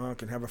her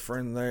drunk and have a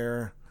friend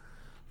there,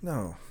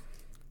 no,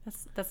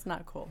 That's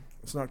not cool.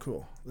 it's not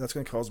cool. That's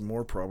going to cause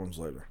more problems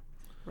later.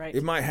 Right.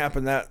 It might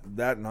happen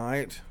that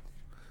night,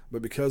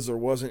 but because there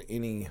wasn't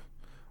any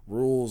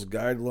rules,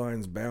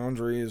 guidelines,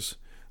 boundaries,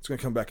 it's going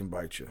to come back and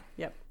bite you.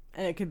 Yep.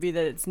 And it could be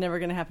that it's never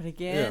going to happen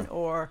again,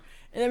 Yeah.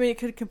 and I mean, it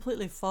could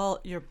completely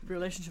your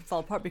relationship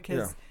fall apart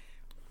because,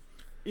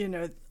 you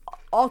know,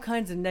 all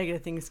kinds of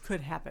negative things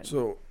could happen.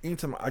 So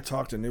anytime I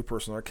talk to a new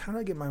person, I kind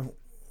of get my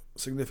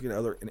significant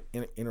other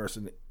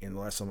interested in the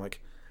last time.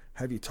 Like,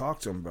 have you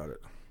talked to them about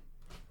it?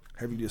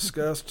 Have you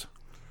discussed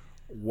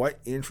what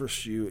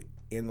interests you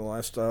in the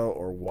lifestyle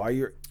or why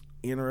you're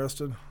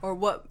interested? Or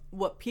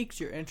what piqued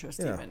your interest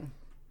Yeah. even?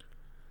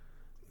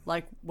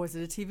 Like, was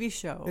it a TV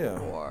show? Yeah.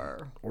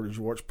 Or did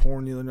you watch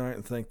porn the other night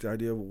and think the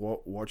idea of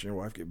watching your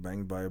wife get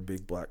banged by a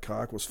big black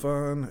cock was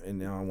fun, and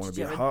now I want to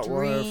be Did you a have hot a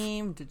wife?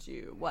 dream? Did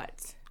you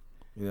what?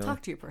 You know,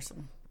 Talk to your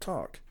person.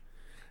 talk.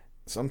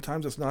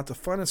 Sometimes it's not the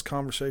funnest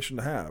conversation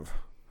to have.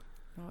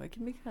 Oh, it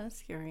can be kind of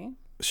scary.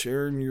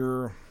 Sharing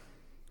your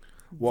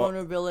what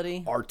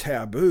Vulnerability. are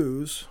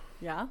taboos.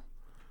 Yeah.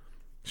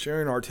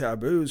 Sharing our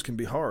taboos can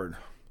be hard.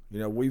 You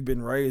know, we've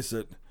been raised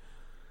that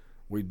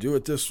we do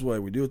it this way.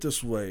 We do it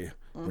this way.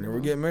 Whenever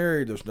we get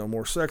married, there's no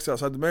more sex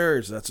outside the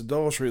marriage. That's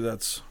adultery.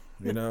 That's,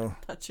 you know.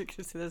 Thought you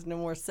could say there's no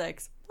more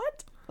sex.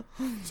 What?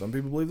 Some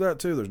people believe that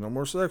too. There's no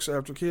more sex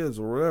after kids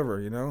or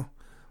whatever, you know.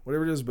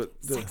 Whatever it is. But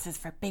Sex is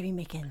for baby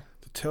making.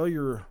 to tell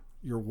your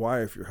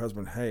wife, your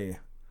husband, hey,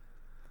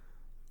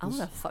 I want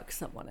to fuck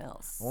someone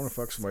else. I want to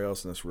fuck somebody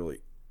else and this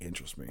really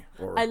interests me.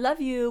 Or, I love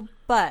you,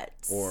 but.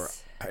 or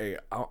hey,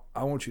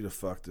 I want you to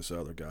fuck this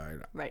other guy.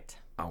 And Right.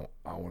 I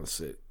want to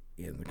sit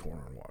in the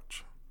corner and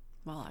watch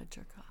Well, I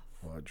jerk off.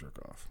 while I jerk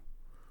off.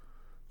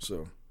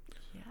 So,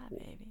 Yeah,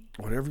 baby.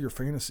 whatever your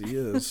fantasy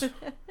is,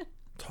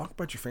 talk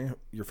about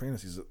your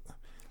fantasies.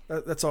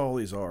 That's all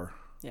these are.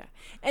 Yeah.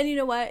 And you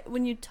know what?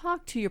 When you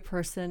talk to your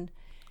person,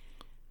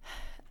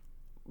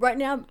 right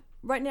now,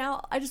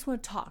 I just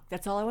want to talk.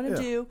 That's all I want to Yeah.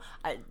 do.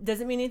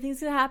 Doesn't mean anything's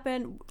going to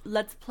happen.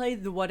 Let's play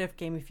the what if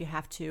game if you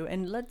have to.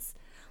 And let's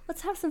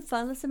have some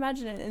fun. Let's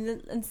imagine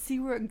it and see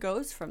where it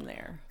goes from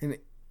there. And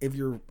if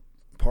your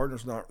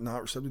partner's not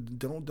receptive,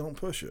 don't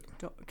push it.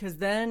 Because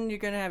then you're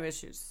going to have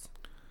issues.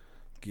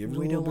 Give it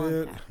We a little don't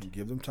want bit. that.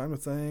 Give them time to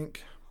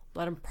think.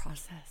 Let them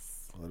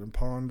process. Let them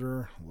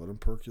ponder. Let them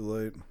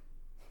percolate.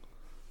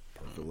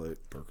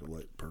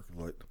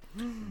 Percolate.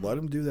 Let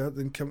them do that.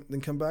 Then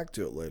come back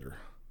to it later.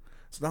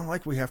 It's not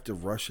like we have to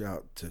rush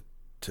out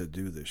to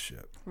do this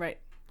shit. Right.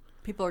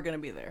 People are going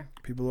to be there.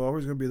 People are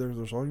always going to be there.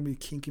 There's always going to be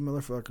kinky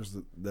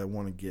motherfuckers that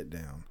want to get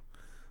down.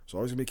 There's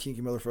always going to be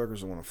kinky motherfuckers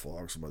that want to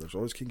flog somebody. There's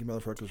always kinky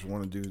motherfuckers who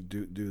want to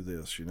do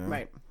this, you know?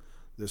 Right.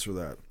 This or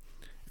that.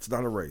 It's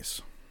not a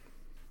race.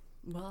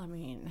 Well, I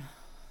mean,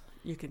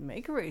 you could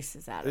make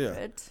races out of Yeah.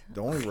 it.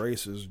 The only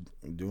race is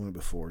doing it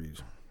before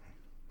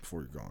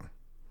you're gone.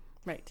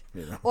 Right.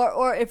 You know?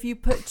 Or if you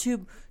put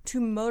two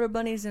motor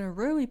bunnies in a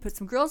room, you put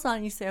some girls on,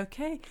 and you say,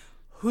 okay,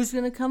 who's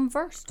going to come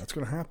first? That's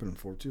going to happen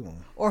before too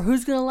long. Or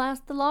who's going to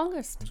last the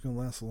longest? Who's going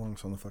to last the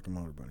longest on the fucking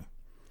motor bunny?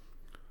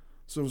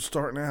 So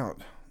starting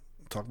out,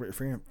 talk about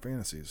your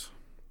fantasies.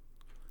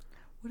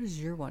 What is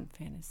your one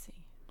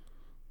fantasy?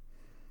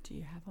 Do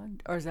you have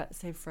one? Or is that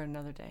saved for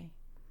another day?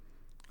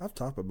 I've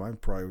talked about mine.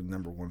 Probably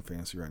number one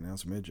fantasy right now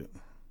is a midget.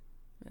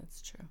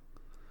 That's true.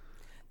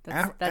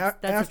 That's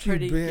a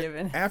pretty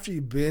given. After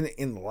you've been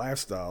in the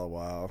lifestyle a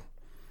while,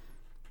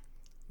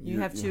 You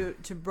have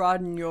to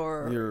broaden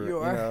your you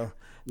know,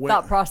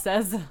 thought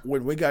process.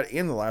 When we got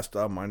in the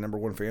lifestyle, my number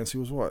one fantasy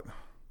was what?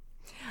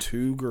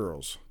 2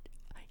 girls.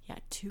 Yeah,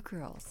 2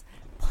 girls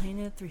playing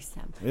in a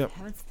threesome, Yep.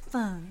 having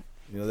fun.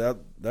 You know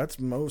that's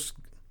most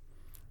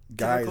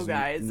guys' Typical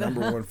guys.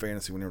 number one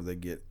fantasy whenever they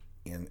get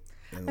in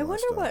the I wonder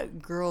lifestyle.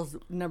 what girls'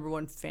 number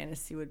one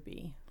fantasy would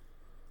be.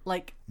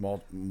 Like,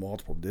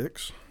 multiple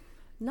dicks.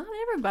 not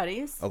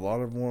everybody's. A lot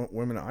of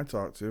women I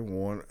talk to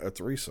want a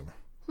threesome.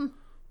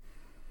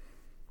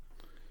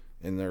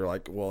 And they're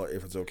like, well,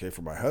 if it's okay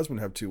for my husband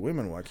to have 2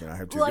 women, why can't I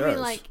have 2 Well, guys? I mean,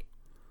 like,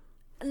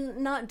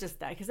 not just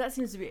that, because that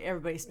seems to be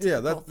everybody's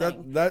typical yeah,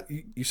 thing. that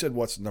you said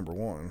what's number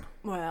one.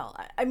 Well,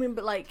 I mean,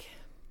 but like,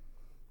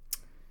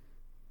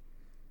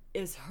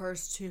 is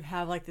hers to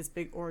have like this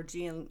big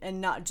orgy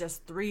and not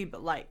just 3,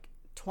 but like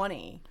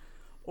 20?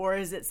 Or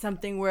is it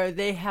something where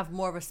they have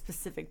more of a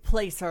specific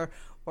place or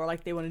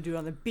like they want to do it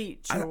on the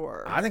beach?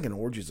 I think an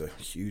orgy is a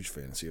huge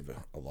fantasy of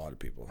a lot of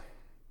people.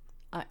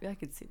 I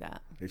could see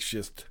that. It's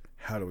just,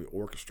 how do we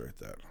orchestrate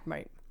that?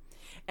 Right.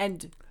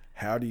 And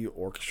how do you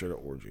orchestrate an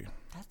orgy?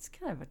 That's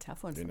kind of a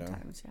tough one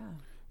sometimes, yeah.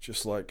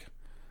 Just like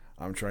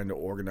I'm trying to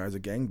organize a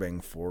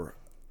gangbang for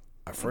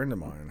a friend of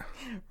mine.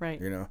 Right.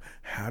 You know,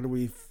 how do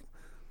we...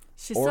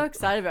 She's so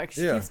excited about it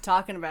because she keeps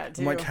talking about it,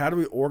 too. I'm like, how do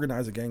we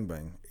organize a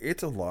gangbang?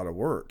 It's a lot of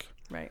work.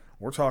 Right.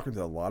 We're talking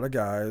to a lot of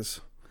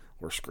guys.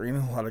 We're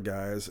screening a lot of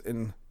guys.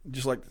 And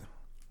just like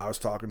I was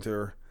talking to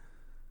her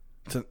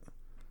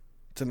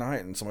tonight,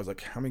 and somebody's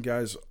like, how many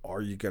guys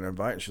are you going to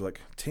invite? And she's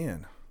like,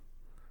 10.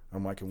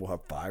 I'm like, and we'll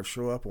have 5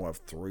 show up, and we'll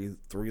have three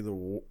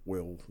that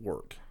will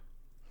work.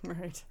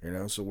 Right. You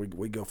know, so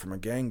we go from a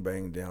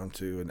gangbang down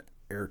to an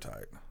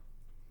airtight.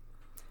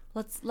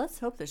 Let's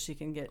hope that she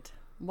can get...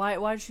 Why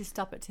did she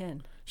stop at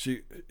 10?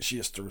 She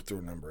just threw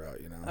a number out,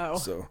 you know. Oh.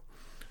 So,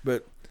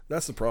 but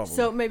that's the problem.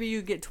 So maybe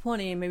you get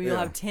 20, and maybe you'll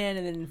have 10,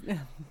 and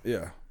then...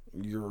 Yeah.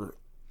 Your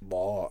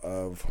law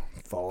of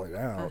falling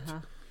out.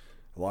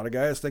 A lot of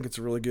guys think it's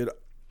a really good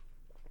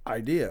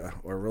idea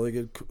or a really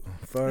good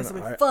fun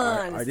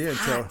idea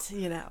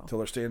until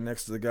they're standing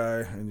next to the guy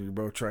and you're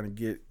both trying to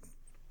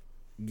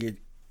get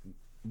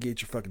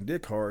your fucking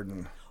dick hard,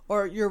 and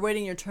or you're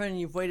waiting your turn and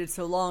you've waited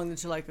so long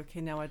that you're like,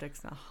 okay, now my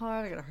dick's not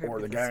hard, I gotta hurry. Or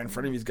the guy in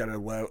front of you's got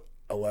an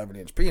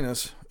 11-inch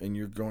penis and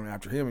you're going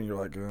after him and you're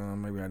like,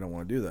 maybe I don't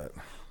want to do that.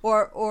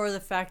 Or the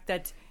fact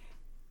that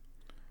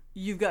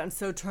you've gotten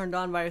so turned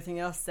on by everything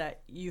else that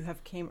you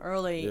have came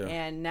early,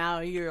 and now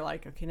you're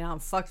like, okay, now I'm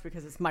fucked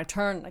because it's my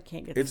turn. I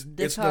can't get this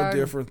dick hard. It's no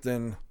different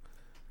than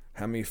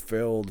how many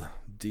failed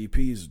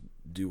DPs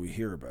do we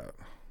hear about.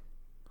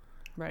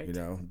 Right. You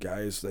know,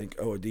 guys think,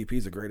 a DP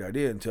is a great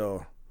idea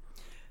until...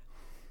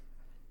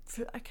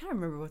 I can't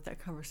remember what that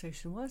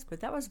conversation was, but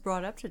that was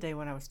brought up today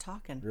when I was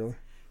talking. Really?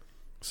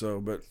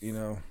 So, but, you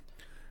know,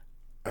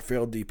 a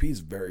failed DP is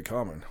very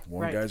common.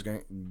 One guy's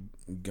gonna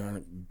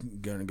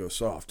go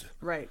soft.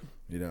 Right.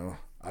 You know,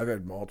 I've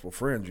had multiple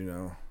friends, you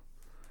know.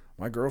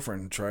 My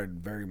girlfriend tried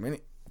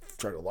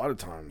a lot of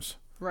times.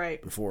 Right.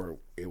 Before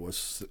it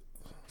was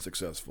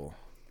successful.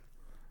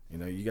 You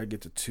know, you got to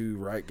get the 2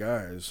 right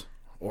guys.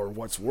 Or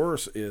what's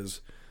worse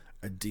is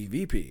a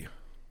DVP.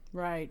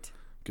 Right.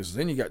 Because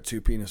then you got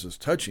 2 penises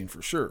touching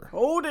for sure.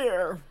 Oh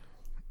dear.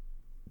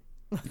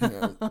 You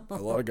know, a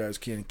lot of guys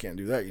can't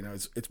do that. You know,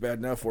 it's bad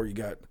enough where you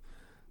got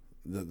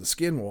the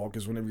skin wall,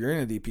 because whenever you're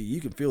in a DP,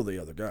 you can feel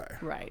the other guy.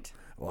 Right.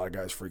 A lot of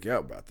guys freak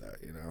out about that,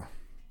 you know.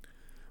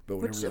 But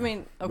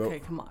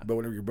come on. But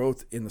whenever you're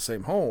both in the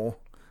same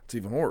hole, it's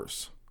even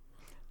worse.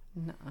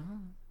 No.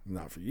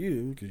 Not for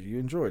you, because you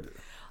enjoyed it.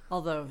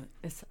 Although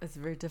it's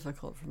very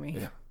difficult for me.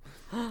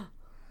 Yeah.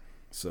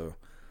 So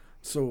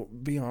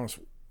be honest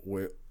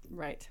with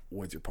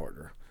your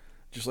partner.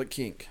 Just like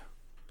kink.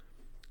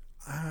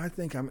 I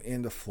think I'm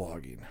into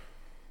flogging.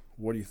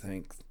 What do you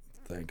think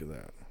of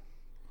that?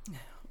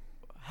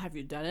 Have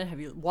you done it? Have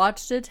you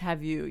watched it?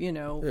 Have you,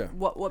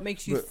 what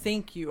makes you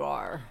think you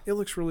are? It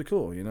looks really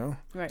cool, you know?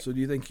 Right. So do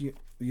you think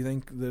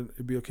that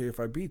it'd be okay if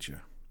I beat you?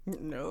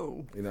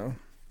 No. You know?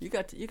 You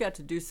got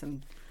to do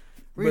some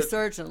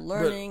research and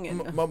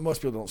learning.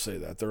 Most people don't say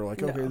that. They're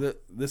like, okay,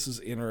 this is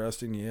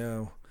interesting.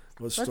 Yeah,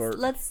 let's start.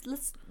 Let's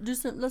do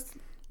some. Let's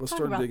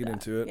start digging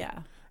into it. Yeah.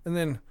 And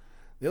then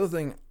the other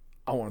thing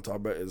I want to talk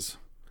about is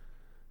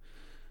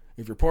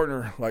if your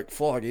partner like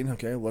flogging.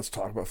 Okay, let's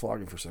talk about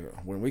flogging for a second.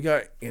 When we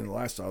got in the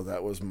lifestyle,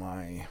 that was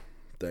my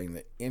thing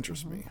that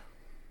interests me.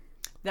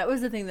 That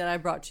was the thing that I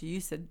brought to you.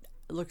 You said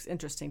it looks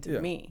interesting to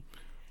me.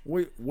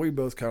 We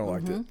both kind of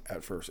liked it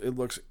at first. It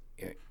looks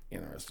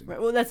interesting.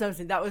 Right. Well, that's what I'm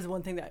saying. That was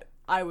one thing that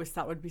I always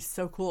thought would be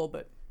so cool,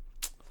 but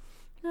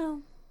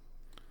no.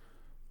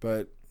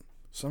 But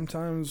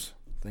sometimes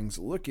things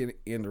that look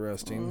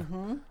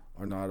interesting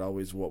are not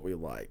always what we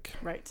like.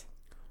 Right.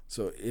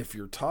 So if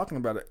you're talking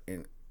about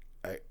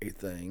a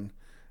thing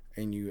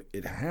and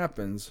it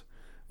happens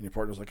and your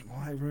partner's like, well,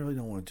 I really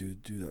don't want to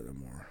do that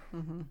anymore.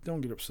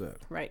 Don't get upset.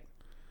 Right.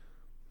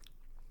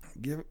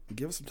 Give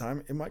it some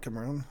time. It might come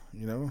around,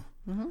 you know.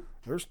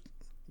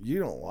 You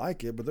don't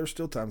like it, but there's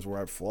still times where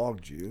I've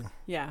flogged you.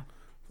 Yeah.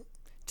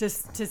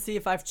 Just to see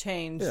if I've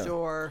changed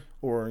or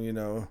you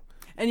know.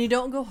 And you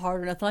don't go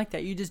hard or nothing like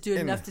that. You just do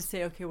enough to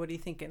say, okay, what are you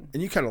thinking?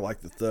 And you kind of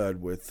like the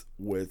thud with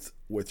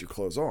your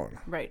clothes on.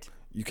 Right.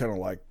 You kind of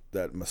like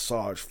that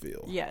massage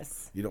feel.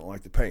 Yes. You don't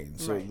like the pain.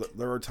 So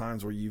there are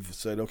times where you've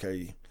said,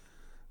 okay,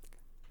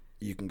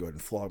 you can go ahead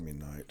and flog me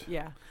tonight.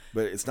 Yeah.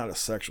 But it's not a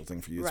sexual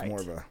thing for you. It's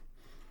more of a...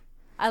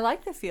 I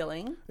like the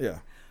feeling. Yeah.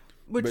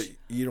 But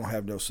you don't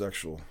have no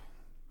sexual...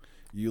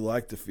 You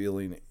like the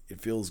feeling.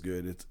 It feels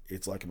good.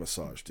 It's like a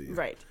massage to you.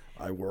 Right.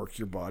 I work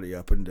your body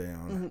up and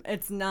down.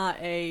 It's not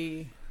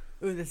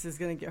this is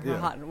going to get her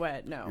hot and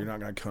wet. No. You're not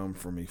going to come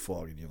for me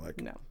flogging you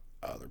like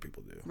other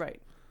people do.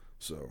 Right.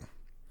 So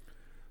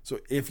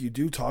if you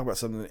do talk about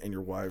something and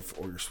your wife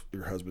or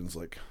your husband's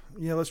like,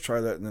 yeah, let's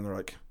try that. And then they're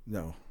like,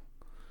 no.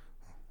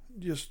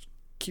 Just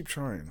keep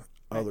trying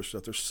other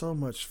stuff. There's so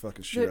much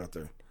fucking shit out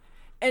there.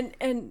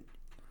 And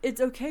it's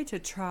okay to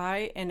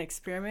try and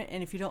experiment,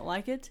 and if you don't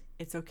like it,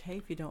 it's okay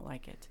if you don't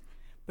like it.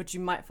 But you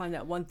might find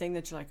that one thing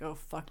that you're like, oh,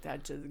 fuck,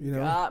 that just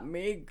got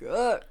me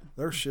good.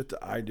 There's shit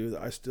that I do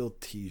that I still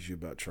tease you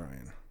about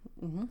trying.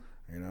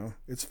 You know,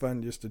 it's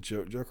fun just to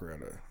joke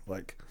around it,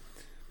 like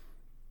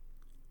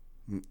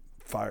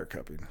fire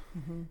cupping.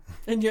 Mm-hmm.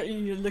 And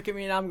you look at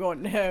me and I'm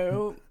going,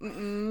 no,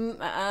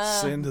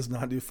 Sin does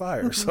not do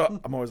fire, so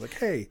I'm always like,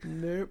 hey,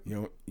 nope.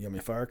 You want me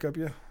to fire cup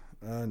you?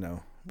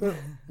 No, but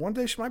one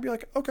day she might be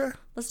like, okay,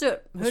 let's do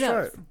it. Who let's try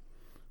knows? it.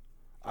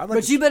 Like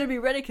but you better be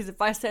ready, because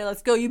if I say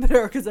let's go, you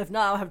better, because if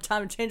not, I'll have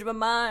time to change my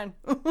mind.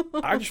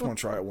 I just want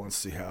to try it once,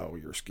 see how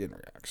your skin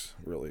reacts.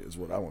 Really, is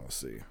what I want to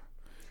see,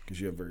 because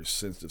you have very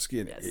sensitive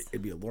skin. Yes.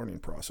 It'd be a learning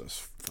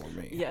process for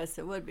me. Yes,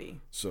 it would be.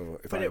 So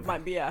it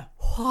might be a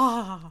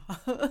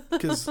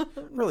because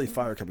really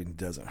fire cupping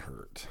doesn't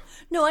hurt.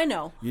 No, I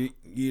know.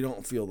 You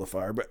don't feel the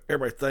fire, but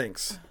everybody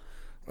thinks,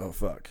 oh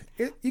fuck,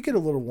 you get a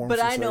little warm. But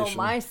sensation. I know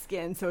my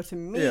skin, so to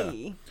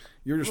me,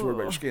 you're just worried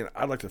about your skin.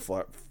 I'd like to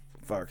fire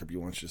cup you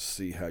once just to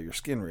see how your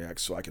skin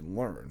reacts, so I can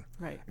learn.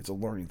 Right. It's a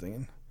learning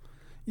thing.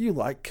 You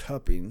like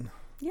cupping.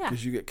 Yeah.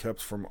 Because you get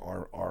cups from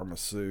our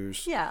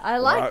masseuse. Yeah, I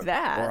like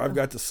that. Or I've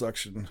got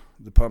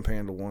the pump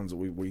handle ones that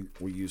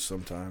we use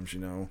sometimes, you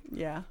know.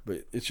 Yeah.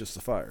 But it's just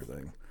the fire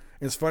thing.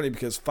 And it's funny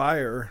because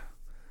fire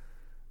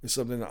is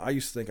something that I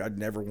used to think I'd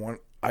never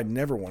want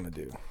to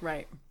do.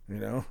 Right. You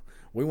know?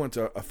 We went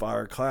to a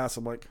fire class.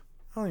 I'm like,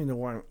 I don't even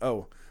know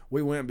why.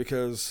 We went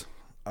because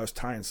I was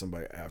tying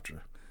somebody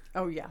after.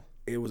 Oh, yeah.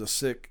 It was a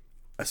sick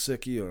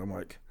eel. And I'm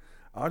like,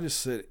 I'll just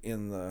sit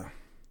in the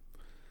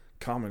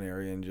common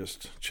area and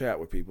just chat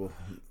with people.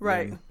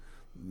 Right.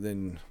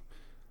 Then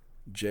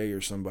Jay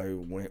or somebody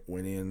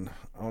went in.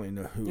 I don't even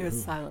know who. It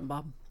was Silent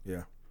Bob.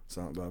 Yeah,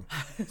 Silent Bob.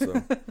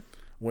 So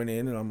went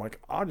in and I'm like,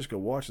 I'll just go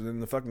watch. And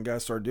then the fucking guy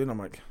started doing it. I'm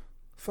like,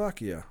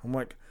 fuck yeah. I'm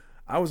like,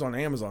 I was on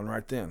Amazon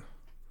right then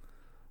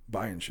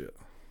buying shit.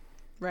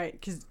 Right,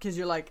 because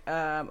you're like,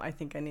 I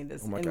think I need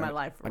this in my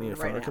life I need a right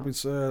fire now. cupping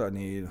set. I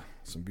need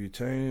some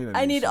butane.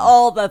 I need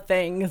all the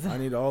things. I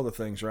need all the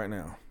things right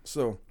now.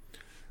 So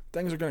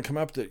things are going to come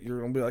up that you're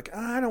going to be like,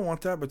 I don't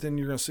want that. But then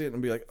you're going to see it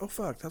and be like, oh,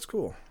 fuck, that's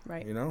cool.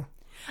 Right. You know?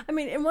 I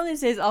mean, and one of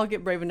these days I'll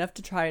get brave enough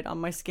to try it on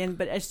my skin,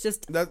 but it's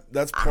just...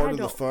 That's part of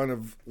the fun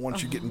of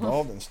once you get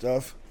involved in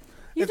stuff.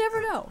 You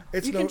never know.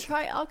 You can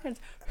try all kinds.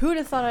 Who would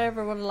have thought I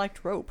ever would have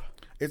liked rope?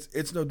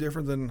 It's no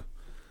different than,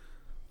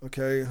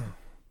 okay,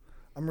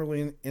 I'm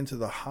really into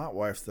the hot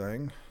wife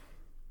thing.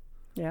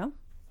 Yeah.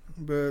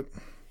 But,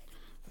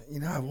 you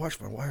know, I've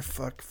watched my wife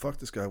fuck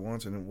this guy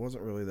once, and it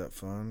wasn't really that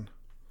fun.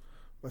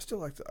 But I still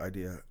like the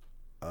idea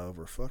of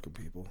her fucking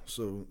people.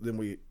 So then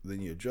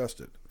you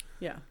adjust it.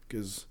 Yeah.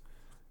 Because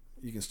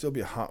you can still be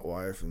a hot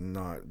wife and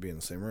not be in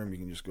the same room. You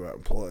can just go out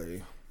and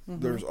play.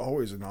 Mm-hmm. There's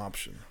always an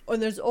option. And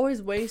there's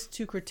always ways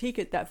to critique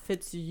it that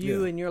fits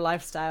you and your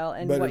lifestyle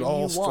and what you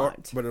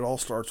want. But it all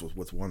starts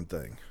with one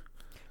thing.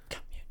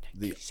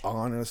 The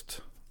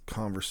honest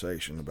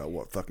conversation about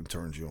what fucking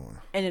turns you on.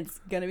 And it's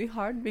going to be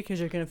hard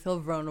because you're going to feel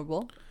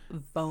vulnerable.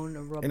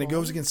 And it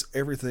goes against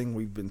everything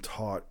we've been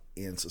taught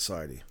in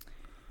society.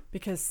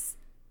 Because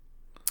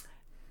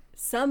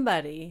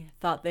somebody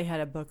thought they had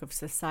a book of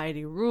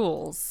society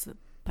rules,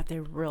 but they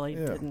really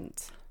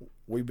didn't.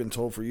 We've been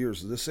told for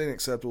years, this ain't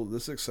acceptable,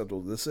 this is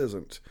acceptable, this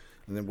isn't.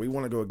 And then we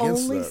want to go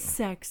against that. Only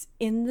sex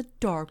in the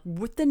dark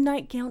with the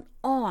nightgown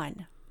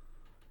on.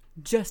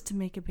 Just to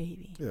make a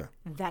baby. Yeah.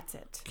 That's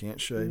it. Can't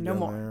shave no down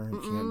more. there. You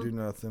can't do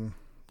nothing.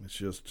 It's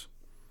just...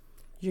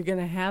 You're going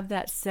to have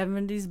that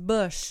 70s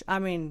bush. I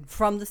mean,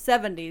 from the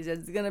 70s.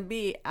 It's going to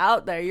be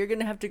out there. You're going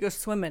to have to go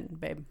swimming,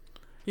 babe.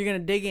 You're going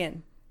to dig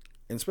in.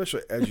 And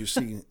especially as you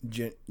see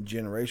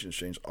generations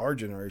change. Our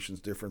generation's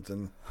different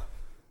than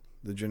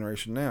the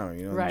generation now.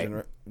 You know, right.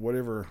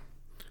 Whatever,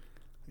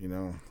 you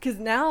know. Because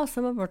now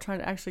some of them are trying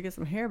to actually get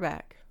some hair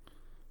back.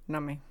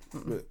 Not me.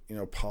 But, you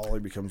know, poly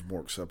becomes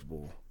more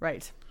acceptable.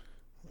 Right.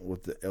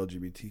 With the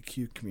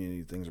LGBTQ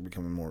community, things are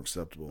becoming more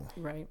acceptable.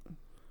 Right.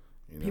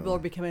 You know, people are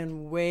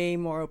becoming way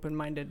more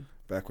open-minded.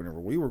 Back whenever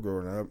we were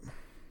growing up.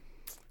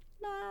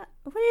 Nah,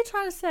 what are you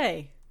trying to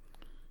say?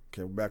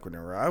 Okay, back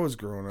whenever I was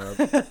growing up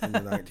in the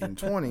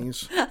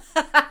 1920s,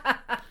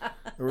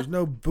 there was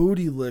no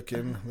booty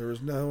licking. There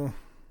was no...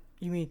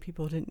 You mean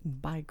people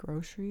didn't buy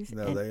groceries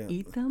they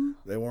eat them?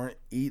 They weren't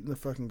eating the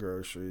fucking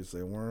groceries.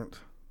 They weren't...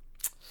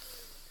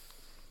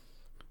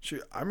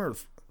 Shoot, I remember...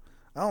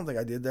 I don't think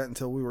I did that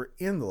until we were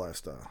in the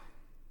lifestyle.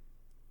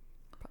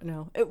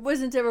 No, it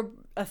wasn't ever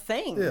a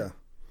thing. Yeah.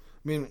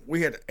 I mean,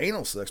 we had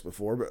anal sex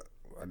before, but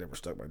I never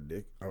stuck my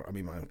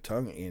my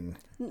tongue in.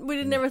 We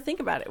didn't ever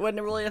think about it. It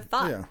wasn't really a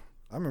thought. Yeah.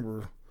 I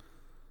remember.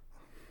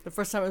 The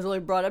first time it was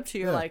really brought up to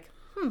you, you're like,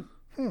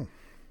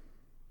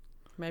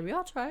 maybe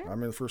I'll try it. I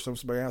remember the first time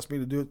somebody asked me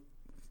to do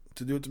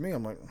it to me,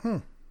 I'm like,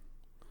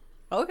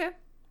 Okay.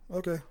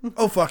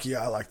 Oh, fuck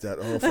yeah, I like that.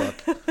 Oh, fuck.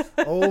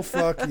 Oh,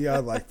 fuck yeah, I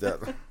like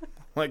that.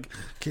 Like,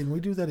 can we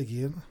do that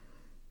again?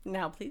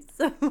 Now, please.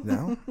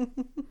 Now? You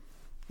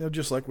know,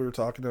 just like we were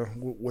talking to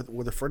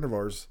with a friend of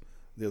ours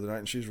the other night,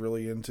 and she's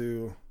really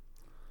into,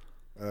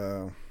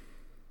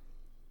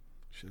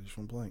 she just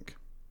went blank.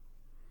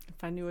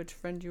 If I knew which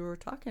friend you were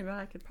talking about,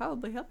 I could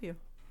probably help you.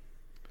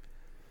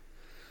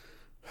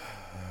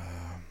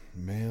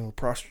 Male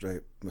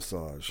prostrate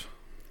massage.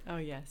 Oh,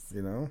 yes.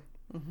 You know?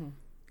 Mm-hmm.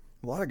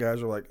 A lot of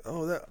guys are like,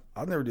 oh, that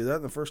I'll never do that.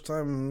 And the first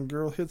time a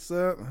girl hits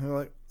that, you're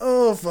like,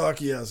 oh, fuck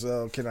yes.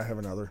 Can I have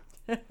another?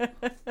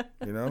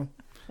 You know?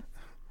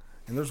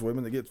 And there's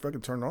women that get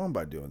fucking turned on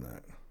by doing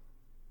that.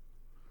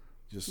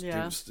 Just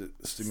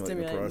stimulate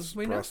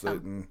the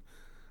prostate. And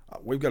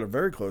we've got a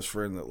very close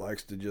friend that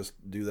likes to just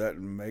do that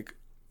and make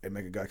a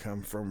guy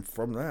come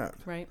from that.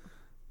 Right.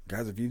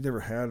 Guys, if you've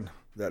never had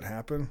that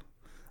happen,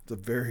 it's a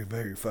very,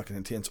 very fucking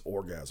intense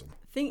orgasm.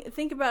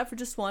 Think about it for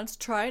just once.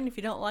 Try it, and if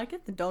you don't like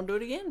it, then don't do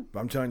it again. But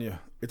I'm telling you,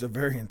 it's a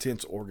very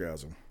intense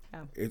orgasm.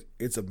 Yeah.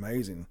 It's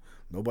amazing.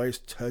 Nobody's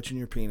touching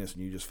your penis,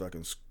 and you just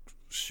fucking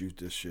shoot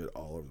this shit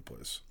all over the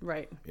place.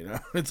 Right. You know?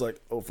 It's like,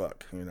 oh,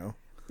 fuck, you know?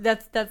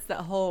 That's that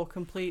whole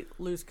complete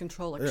lose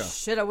control. Like,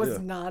 shit, I was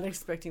not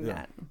expecting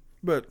that.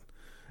 But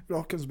it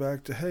all comes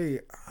back to, hey,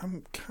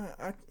 I'm kind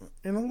of...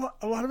 And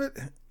a lot of it,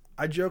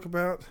 I joke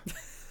about,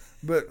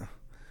 but...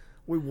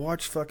 We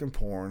watch fucking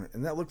porn,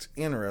 and that looks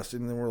interesting,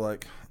 and then we're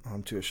like, oh,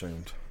 I'm too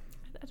ashamed.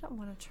 I don't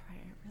want to try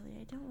it,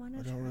 really. I don't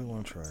really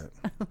want to try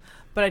it.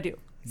 But I do.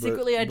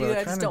 Secretly, I do.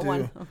 I just don't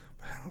want to.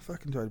 How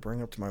fucking do I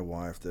bring up to my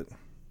wife that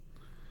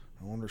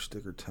I want her to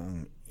stick her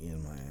tongue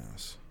in my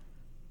ass?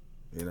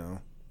 You know?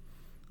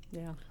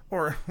 Yeah.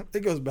 Or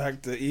it goes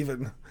back to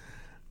even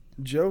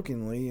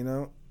jokingly, you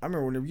know, I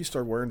remember whenever you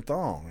started wearing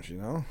thongs, you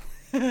know?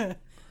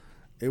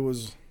 It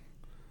was...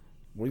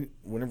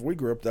 whenever we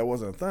grew up, that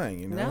wasn't a thing,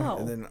 you know. No.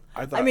 And then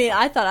I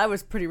thought I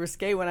was pretty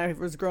risque when I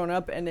was growing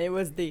up, and it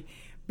was the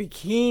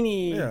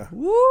bikini. Yeah.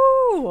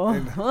 Woo!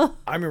 And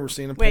I remember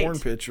seeing a porn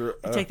picture.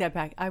 I take that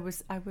back. I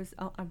was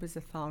a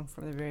thong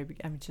from the very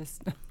beginning.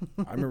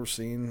 I remember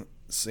seeing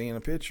a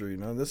picture. You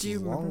know, this. Do you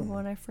remember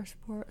when I first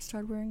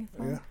started wearing a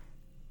thong? Yeah.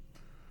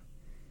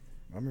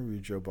 I remember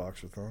you Joe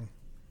Boxer thong.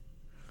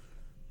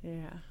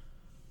 Yeah.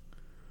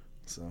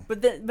 So. But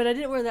I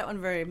didn't wear that one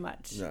very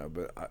much. No,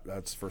 but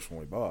that's the first one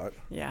we bought.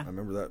 Yeah. I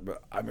remember that,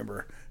 but I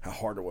remember how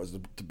hard it was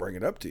to bring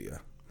it up to you.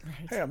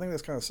 Right. Hey, I think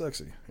that's kind of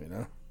sexy, you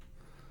know?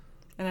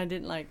 And I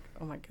didn't like,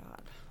 oh my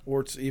God. Or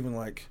it's even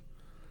like,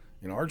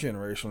 in our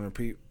generation,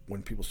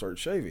 when people started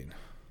shaving,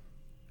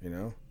 you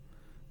know?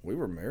 We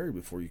were married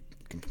before you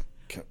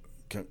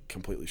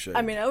completely shaved.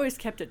 I mean, I always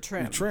kept it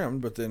trimmed. You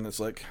trimmed, but then it's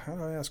like, how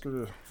do I ask her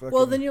to fucking...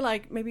 Well, then you're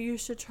like, maybe you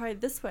should try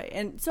it this way.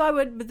 And so I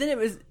would, but then it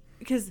was,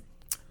 because...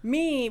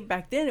 Me,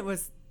 back then, it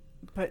was,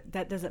 but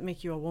that doesn't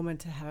make you a woman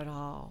to have it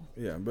all.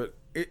 Yeah, but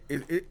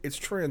it's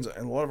trends,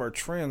 and a lot of our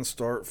trends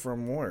start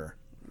from where?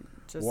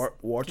 Just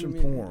watching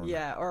porn.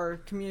 Yeah,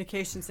 or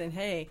communication saying,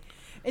 hey.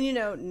 And, you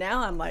know, now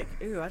I'm like,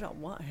 ooh, I don't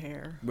want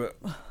hair. But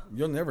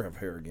you'll never have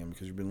hair again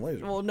because you've been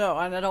lasered. Well, no,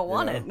 and I don't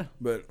want it.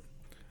 But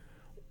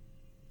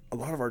a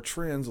lot of our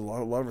trends, a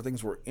lot of our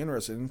things we're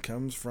interested in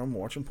comes from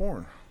watching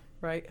porn.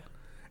 Right.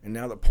 And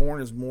now that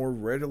porn is more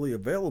readily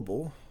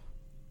available...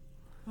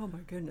 Oh my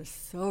goodness,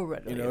 so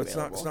readily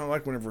available. It's not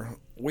like whenever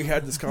we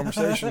had this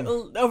conversation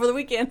over the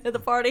weekend at the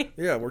party.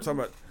 Yeah, we're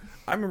talking about.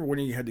 I remember when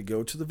you had to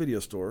go to the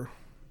video store.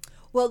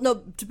 Well,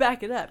 no, to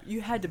back it up,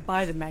 you had to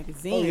buy the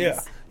magazines. Oh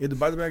yeah, you had to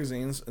buy the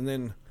magazines, and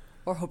then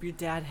or hope your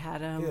dad had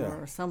them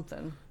or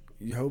something.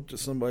 You hoped that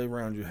somebody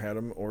around you had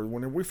them, or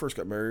whenever we first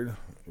got married,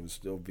 it was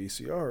still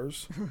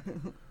VCRs.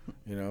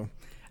 You know.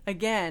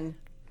 Again,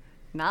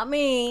 not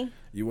me.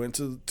 You went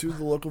to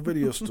the local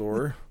video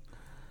store.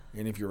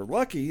 And if you were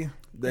lucky,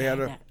 they had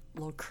a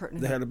little curtain.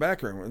 They had a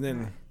back room, and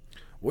then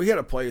we had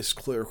a place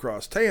clear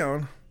across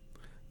town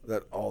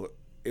that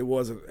it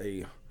wasn't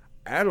a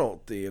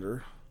adult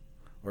theater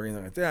or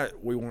anything like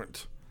that. We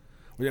didn't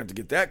have to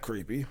get that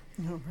creepy.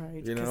 Oh,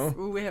 right. You know,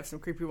 we have some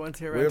creepy ones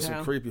here. We have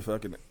some creepy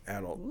fucking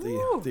adult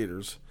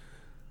theaters,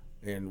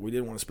 and we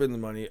didn't want to spend the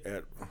money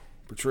at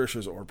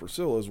Patricia's or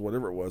Priscilla's,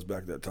 whatever it was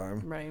back that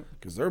time, right?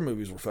 Because their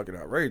movies were fucking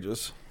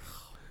outrageous,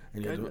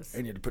 and you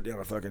had to put down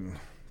a fucking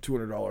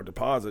 $200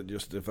 deposit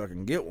just to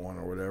fucking get one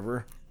or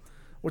whatever,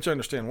 which I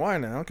understand why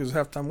now, because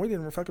half the time we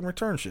didn't fucking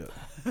return shit.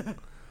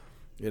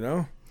 You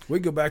know, we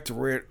go back to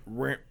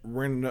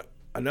rent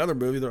another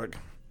movie. They're like,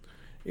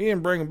 you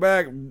didn't bring them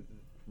back.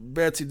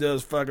 Betsy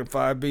does fucking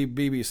 5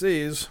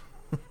 BBCs.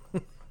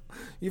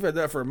 You've had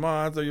that for a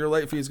month, or your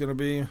late fee is going to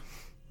be.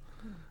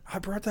 I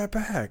brought that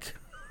back.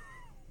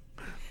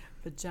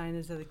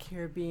 Vaginas of the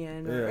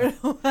Caribbean. Yeah.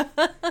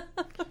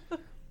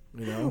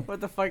 You know, what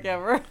the fuck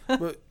ever.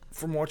 But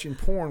from watching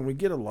porn, we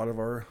get a lot of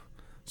our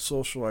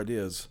social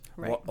ideas.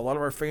 Right. A lot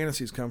of our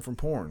fantasies come from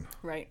porn.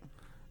 Right.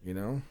 You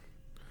know?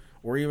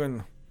 Or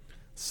even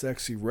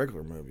sexy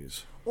regular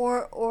movies.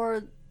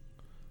 Or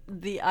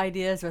the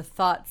ideas or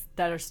thoughts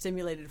that are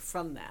stimulated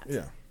from that.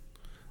 Yeah.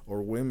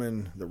 Or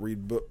women that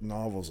read book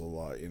novels a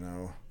lot, you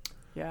know?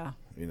 Yeah.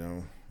 You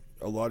know?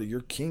 A lot of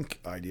your kink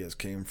ideas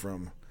came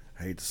from,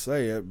 I hate to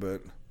say it,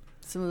 but...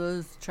 some of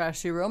those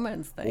trashy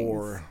romance things.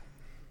 Or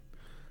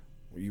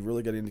you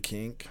really got into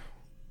kink...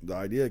 The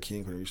idea of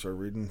kink when you started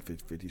reading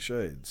 50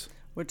 Shades.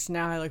 Which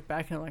now I look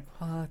back and I'm like,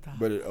 what the...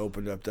 But it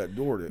opened up that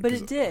door to it. But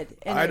it did.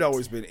 And I'd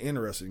always been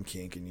interested in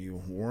kink and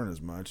you weren't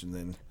as much. And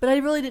then. But I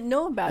really didn't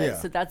know about it,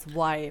 so that's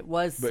why it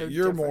was so different. But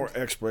your more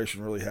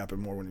exploration really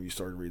happened more when you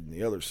started reading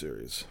the other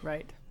series.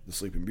 Right. The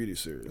Sleeping Beauty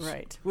series.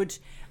 Right. Which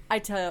I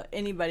tell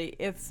anybody,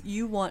 if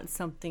you want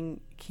something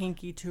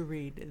kinky to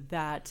read,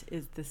 that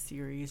is the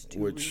series to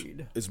Which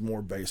read. is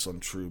more based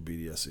on true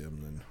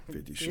BDSM than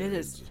 50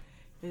 Shades.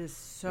 It is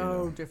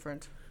so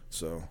different.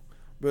 So,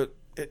 but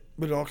it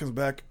all comes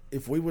back,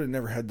 if we would have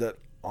never had that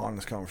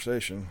honest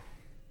conversation,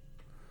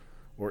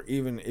 or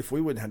even if we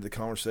wouldn't have the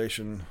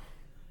conversation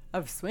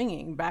Of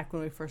swinging back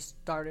when we first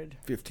started.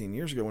 15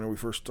 years ago, when we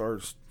first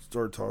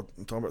started talking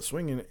about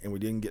swinging, and we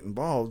didn't get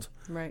involved.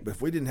 Right. But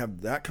if we didn't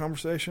have that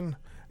conversation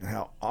and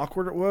how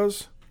awkward it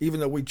was, even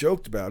though we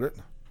joked about it,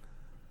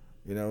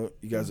 you know,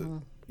 you guys,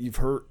 you've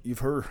heard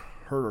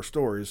our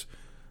stories.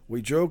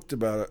 We joked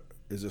about it.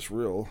 Is this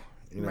real?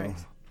 You know, Right.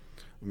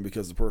 And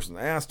because the person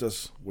asked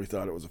us, we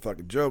thought it was a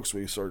fucking joke, so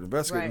we started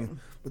investigating. Right.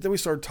 But then we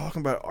started talking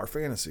about our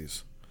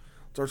fantasies.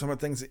 Started talking about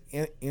things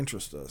that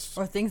interest us.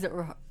 Or things that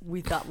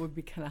we thought would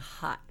be kind of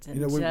hot. And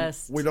You know,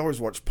 we'd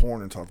always watch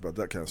porn and talk about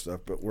that kind of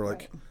stuff, but we're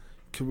like,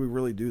 could we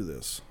really do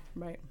this?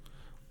 Right.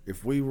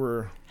 If we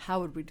were...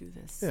 How would we do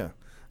this? Yeah.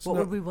 What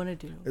would we want to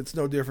do? It's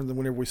no different than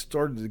whenever we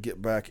started to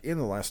get back in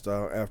the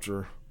lifestyle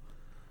after,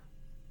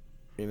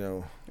 you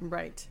know...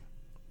 Right.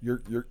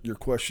 Your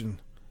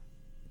question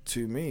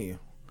to me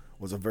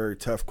was a very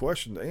tough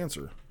question to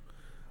answer.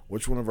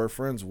 Which one of our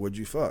friends would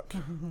you fuck?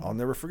 I'll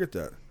never forget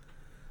that.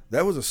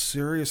 That was a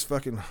serious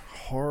fucking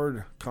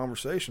hard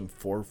conversation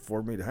for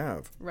me to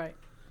have. Right.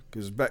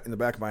 Because back in the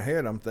back of my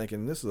head, I'm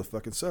thinking, this is a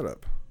fucking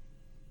setup.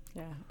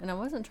 Yeah. And I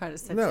wasn't trying to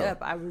set you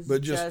up. I was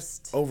but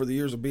just over the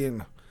years of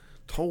being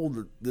told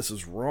that this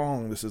is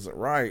wrong, this isn't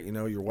right, you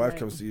know, your wife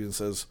comes to you and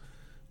says,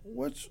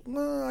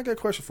 I got a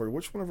question for you.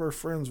 Which one of our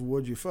friends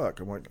would you fuck?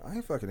 I'm like, I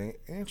ain't fucking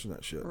answering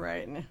that shit.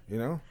 Right. You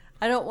know?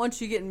 I don't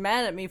want you getting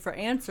mad at me for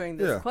answering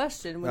this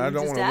question when you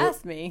just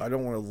asked me. I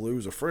don't want to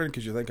lose a friend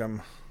because you think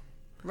I'm...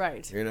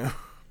 Right. You know?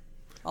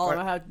 All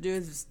I have to do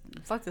is just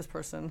fuck this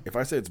person. If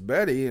I say it's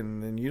Betty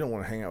and then you don't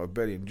want to hang out with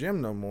Betty and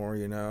Jim no more,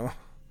 you know,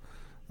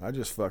 I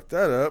just fucked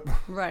that up.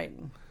 Right.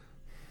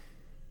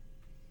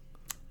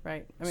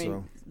 Right. I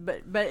mean,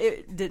 but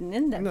it didn't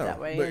end up that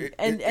way.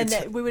 And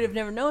that we would have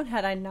never known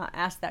had I not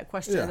asked that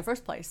question in the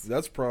first place.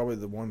 That's probably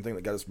the one thing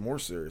that got us more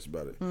serious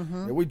about it.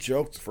 Mm-hmm. Yeah, we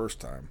joked the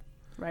first time.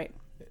 Right.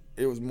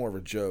 It was more of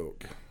a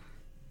joke.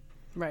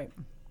 Right.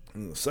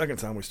 And the second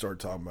time we started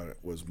talking about it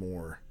was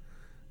more...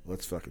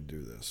 Let's fucking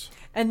do this.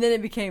 And then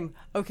it became,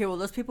 okay, well,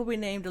 those people we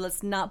named,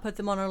 let's not put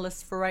them on our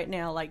list for right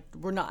now. Like,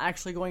 we're not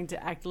actually going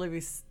to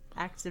actively...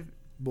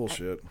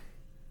 Bullshit.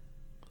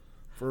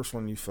 First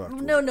one you fucked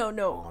No. on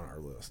our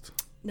list.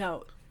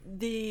 No.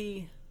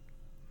 The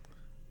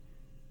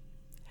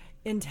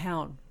in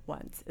town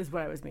ones is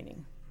what I was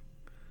meaning.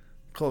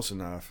 Close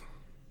enough.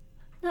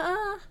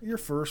 Nuh-uh. Your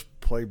first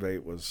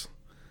playbait was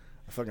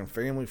a fucking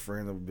family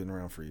friend that had been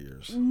around for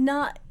years.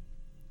 Not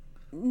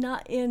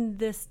in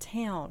this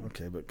town.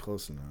 Okay, but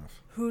close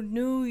enough. Who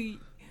knew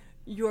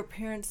your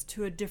parents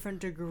to a different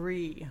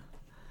degree.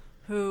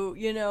 Who,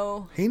 you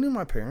know... He knew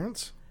my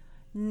parents.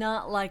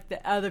 Not like the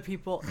other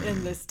people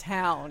in this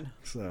town.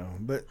 So,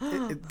 but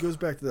it goes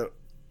back to that,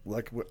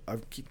 like what I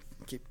keep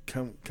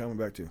coming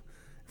back to.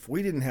 If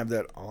we didn't have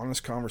that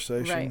honest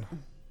conversation,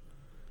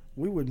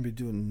 we wouldn't be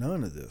doing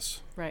none of this.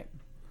 Right.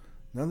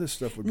 None of this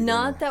stuff would be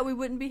Not that we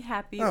wouldn't be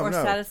happy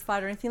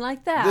satisfied or anything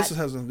like that. This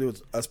has nothing to do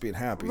with us being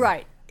happy.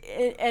 Right.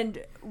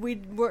 And we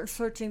weren't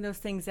searching those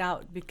things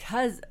out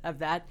because of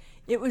that.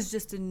 It was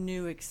just a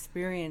new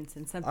experience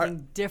and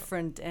something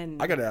different.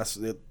 And I got asked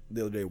the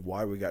other day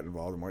why we got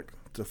involved. I'm like,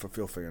 to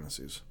fulfill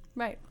fantasies.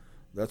 Right.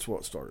 That's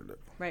what started it.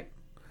 Right.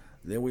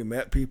 Then we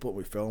met people.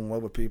 We fell in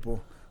love with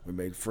people. We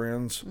made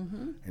friends.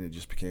 Mm-hmm. And it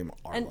just became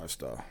our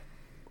lifestyle.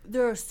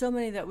 There are so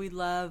many that we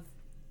love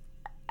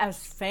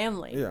as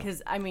family. Yeah.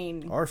 Because, I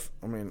mean...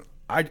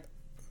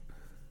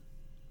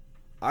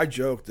 I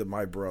joked that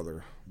my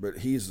brother, but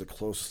he's the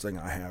closest thing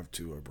I have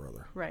to a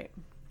brother. Right.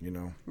 You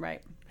know?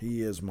 Right.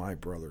 He is my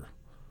brother.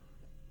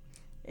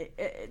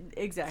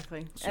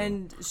 Exactly. So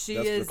and she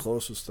that's is... the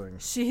closest thing.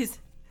 She's,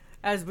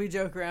 as we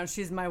joke around,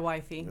 she's my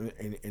wifey.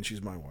 And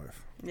she's my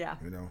wife. Yeah.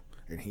 You know?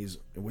 And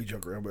we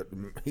joke around, but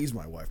he's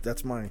my wife.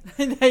 That's my...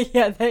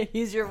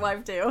 He's your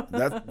wife too.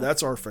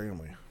 That's our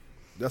family.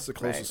 That's the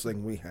closest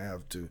thing we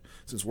have to...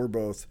 Since we're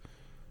both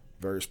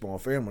very small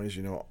families,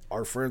 you know,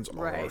 our friends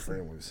are our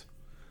families.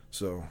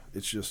 So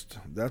it's just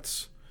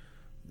that's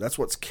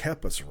what's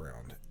kept us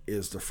around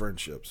is the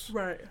friendships.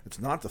 Right. It's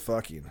not the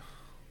fucking.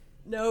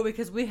 No,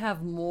 because we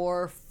have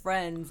more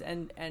friends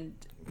and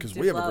because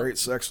we have a great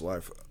sex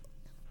life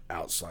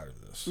outside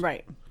of this.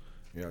 Right.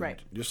 You know, right.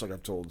 Just like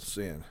I've told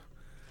Sin,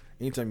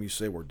 anytime you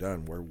say we're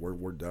done,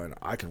 we're done.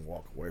 I can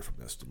walk away from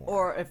this tomorrow.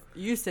 Or if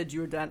you said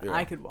you were done,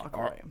 I could walk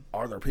away.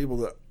 Are there people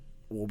that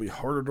will be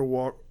harder to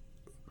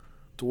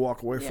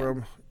walk away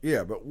from?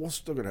 Yeah, but we're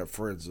still gonna have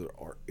friends that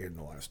are in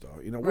the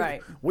lifestyle. You know,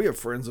 we have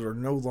friends that are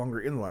no longer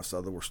in the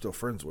lifestyle that we're still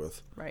friends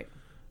with. Right.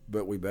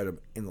 But we met them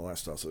in the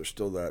lifestyle, so there's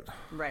still that.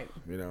 Right.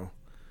 You know,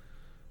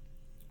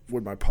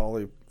 would my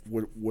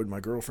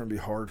girlfriend be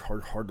hard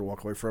to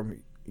walk away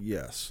from?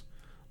 Yes,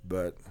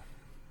 but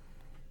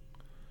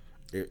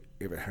if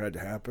it had to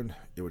happen,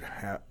 it would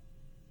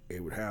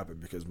happen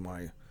because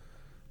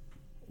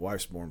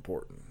wife's more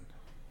important.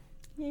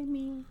 Yeah,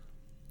 me.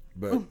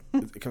 But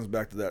it comes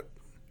back to that,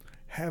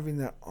 having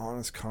that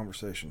honest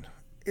conversation.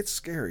 It's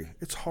scary.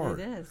 It's hard.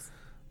 It is.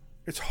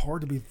 It's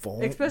hard to be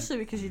vulnerable. Especially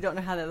because you don't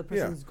know how the other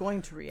person is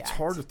going to react. It's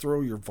hard to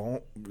throw your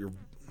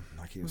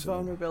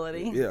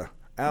vulnerability. Yeah,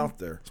 out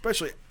there,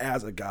 especially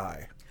as a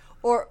guy.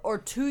 Or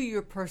to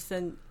your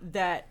person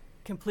that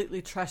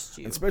completely trusts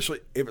you. Especially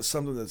if it's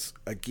something that's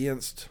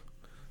against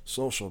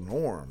social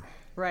norm.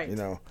 Right. You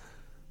know.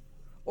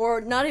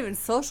 Or not even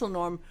social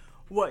norm,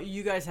 what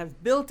you guys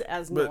have built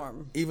as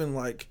norm. Even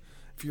like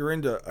if you're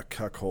into a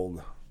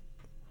cuckold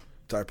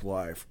type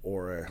life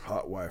or a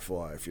hot wife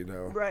life, you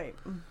know. Right.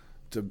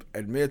 To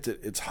admit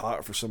that it's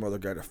hot for some other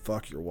guy to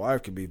fuck your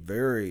wife can be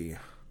very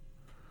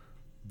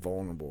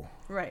vulnerable.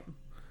 Right.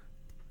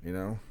 You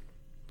know?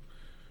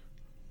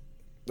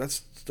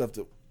 That's stuff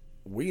that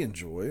we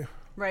enjoy.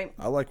 Right.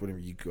 I like whenever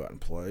you go out and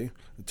play.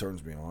 It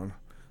turns me on.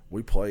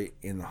 We play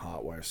in the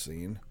hot wife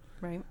scene.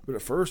 Right. But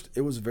at first,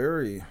 it was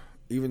very,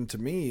 even to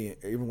me,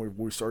 even when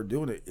we started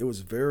doing it, it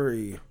was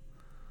very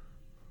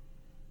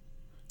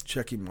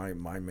checking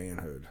my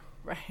manhood.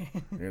 Right.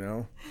 You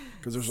know?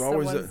 Because there's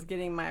always someone's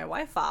getting my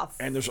wife off.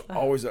 And there's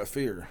always that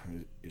fear.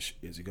 Is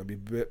he going to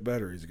be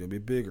better? Is he going to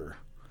be bigger?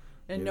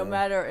 And no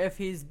matter if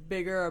he's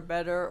bigger or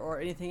better or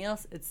anything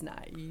else, it's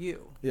not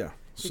you. Yeah.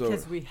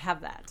 Because we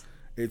have that.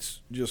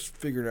 It's just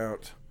figuring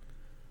out,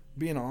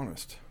 being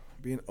honest.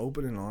 Being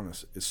open and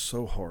honest is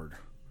so hard.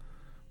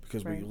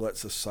 Because we let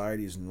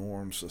society's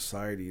norms,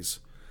 society's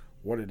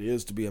what it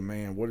is to be a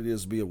man, what it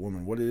is to be a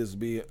woman, what it is to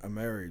be a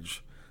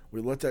marriage.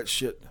 We let that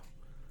shit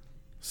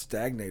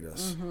stagnate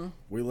us. Mm-hmm.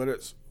 We let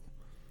it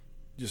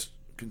just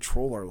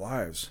control our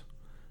lives.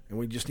 And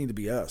we just need to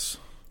be us.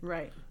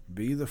 Right.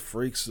 Be the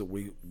freaks that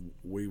we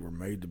were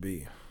made to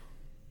be.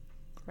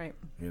 Right.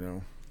 You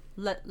know?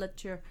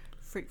 Let your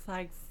freak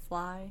flag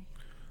fly.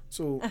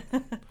 So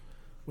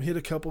we hit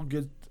a couple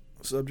good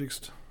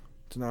subjects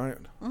tonight.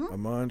 Mm-hmm. A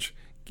munch.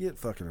 Get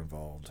fucking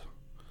involved.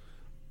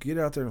 Get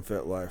out there in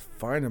FetLife.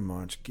 Find a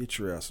munch. Get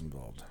your ass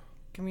involved.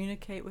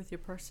 Communicate with your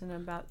person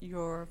about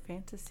your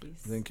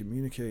fantasies. Then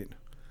communicate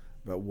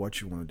about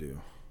what you want to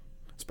do.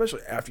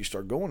 Especially after you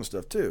start going to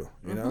stuff too,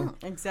 you know?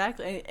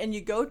 Exactly. And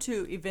you go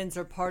to events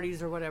or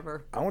parties or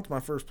whatever. I went to my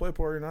first play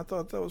party and I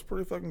thought that was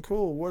pretty fucking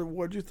cool.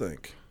 What'd you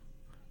think?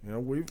 You know,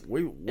 we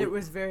it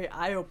was very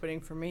eye opening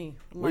for me.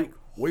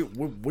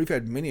 We've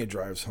had many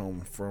drives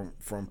home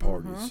from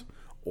parties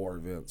or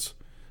events.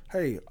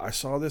 Hey, I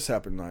saw this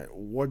happen tonight.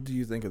 What do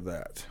you think of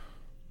that?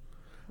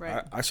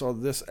 Right. I saw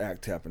this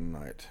act happen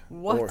tonight.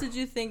 What did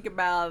you think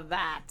about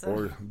that?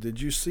 Or did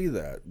you see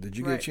that? Did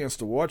you get a chance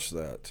to watch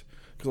that?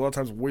 Because a lot of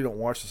times we don't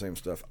watch the same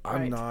stuff.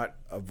 I'm not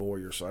a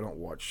voyeur, so I don't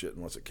watch shit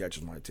unless it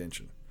catches my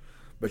attention.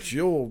 But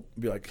you'll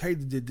be like, hey,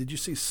 did you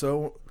see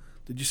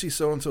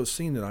so-and-so's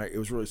scene tonight? It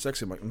was really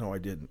sexy. I'm like, no, I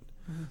didn't.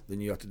 Mm-hmm.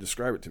 Then you have to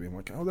describe it to me. I'm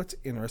like, oh, that's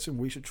interesting.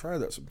 We should try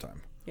that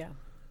sometime. Yeah.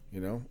 You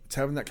know, it's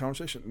having that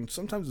conversation. And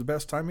sometimes the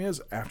best time is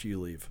after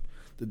you leave,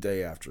 the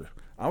day after.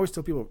 I always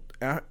tell people,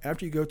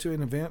 after you go to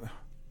an event.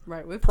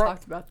 Right, we've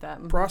talked about that.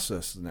 Mm-hmm.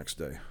 Process the next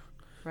day.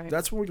 Right.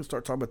 That's when we can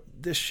start talking about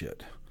this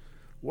shit.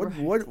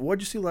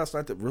 What'd you see last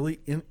night that really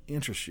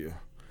interests you?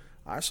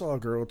 I saw a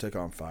girl take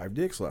on 5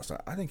 dicks last night.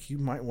 I think you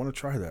might want to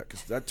try that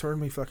because that turned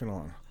me fucking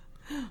on.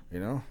 You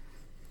know?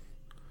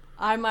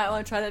 I might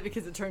want to try that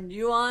because it turned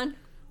you on.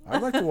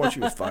 I'd like to watch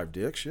you with 5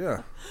 dicks,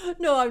 yeah.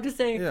 No, I'm just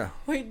saying. Yeah.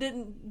 Wait,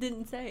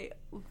 didn't say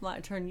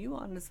might turn you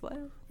on as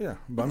well. Yeah,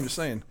 but I'm just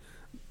saying.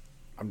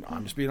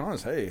 I'm just being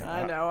honest. Hey,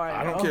 I know.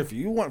 I don't care if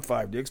you want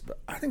 5 dicks, but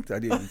I think the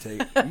idea of you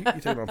take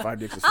on 5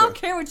 dicks. I don't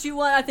care what you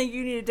want. I think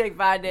you need to take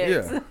 5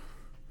 dicks.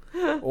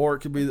 Yeah. Or it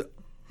could be the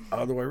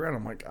other way around.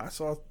 I'm like, I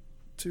saw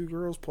 2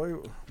 girls play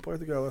with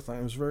the guy last night.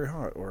 It was very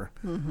hot. Or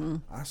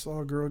I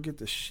saw a girl get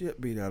the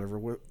shit beat out of her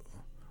with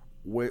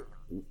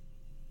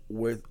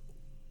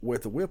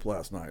a whip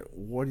last night.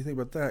 What do you think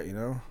about that? You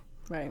know?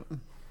 Right.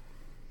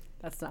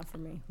 That's not for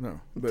me.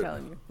 No, I'm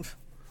telling you.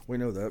 We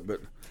know that,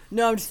 but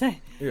no, I'm just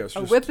saying. Yeah,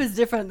 a whip is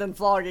different than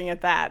flogging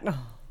at that.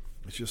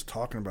 It's just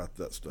talking about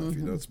that stuff.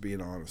 You know, it's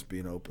being honest,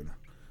 being open,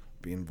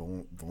 being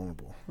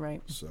vulnerable.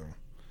 Right. So,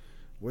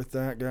 with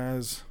that,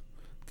 guys,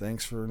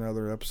 thanks for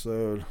another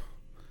episode.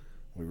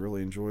 We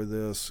really enjoy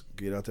this.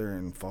 Get out there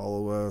and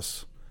follow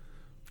us.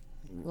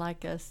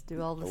 Like us,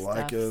 do all the stuff.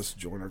 Like us,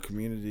 join our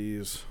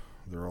communities.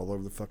 They're all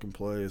over the fucking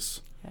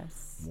place.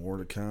 Yes. More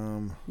to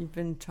come. You've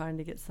been trying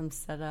to get some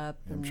set up.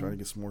 I'm trying to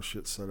get some more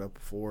shit set up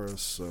for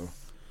us. So,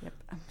 yep.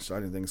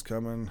 Exciting things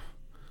coming.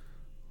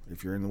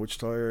 If you're in the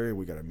Wichita area,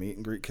 we got a meet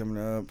and greet coming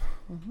up.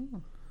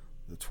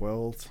 The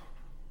 12th.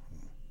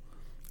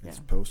 It's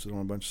posted on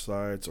a bunch of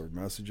sites or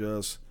message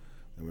us.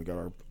 And we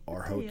got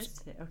our hotel.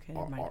 Okay,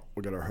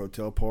 we got our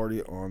hotel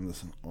party on the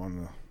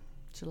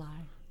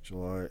July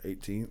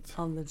 18th.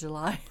 On the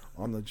July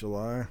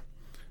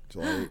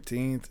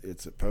 18th.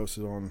 It's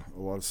posted on a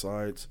lot of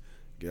sites.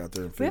 Get out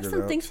there and figure it out. We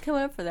have some things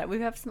coming up for that. We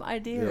have some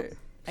ideas.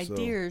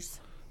 So,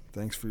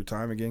 thanks for your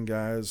time again,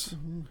 guys.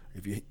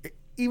 If you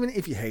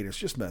hate us,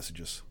 just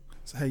message us.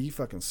 Say, hey, you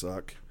fucking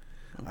suck.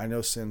 I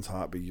know sin's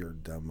hot, but you're a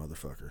dumb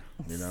motherfucker.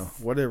 You know,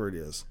 whatever it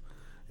is.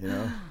 You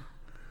know,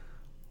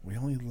 we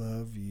only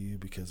love you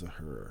because of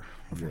her.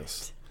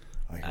 Yes,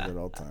 I hear it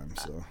all the time.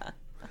 So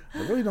I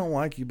really don't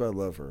like you, but I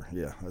love her.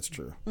 Yeah, that's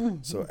true.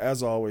 So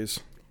as always,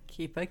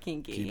 Keep it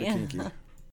kinky. keep it kinky.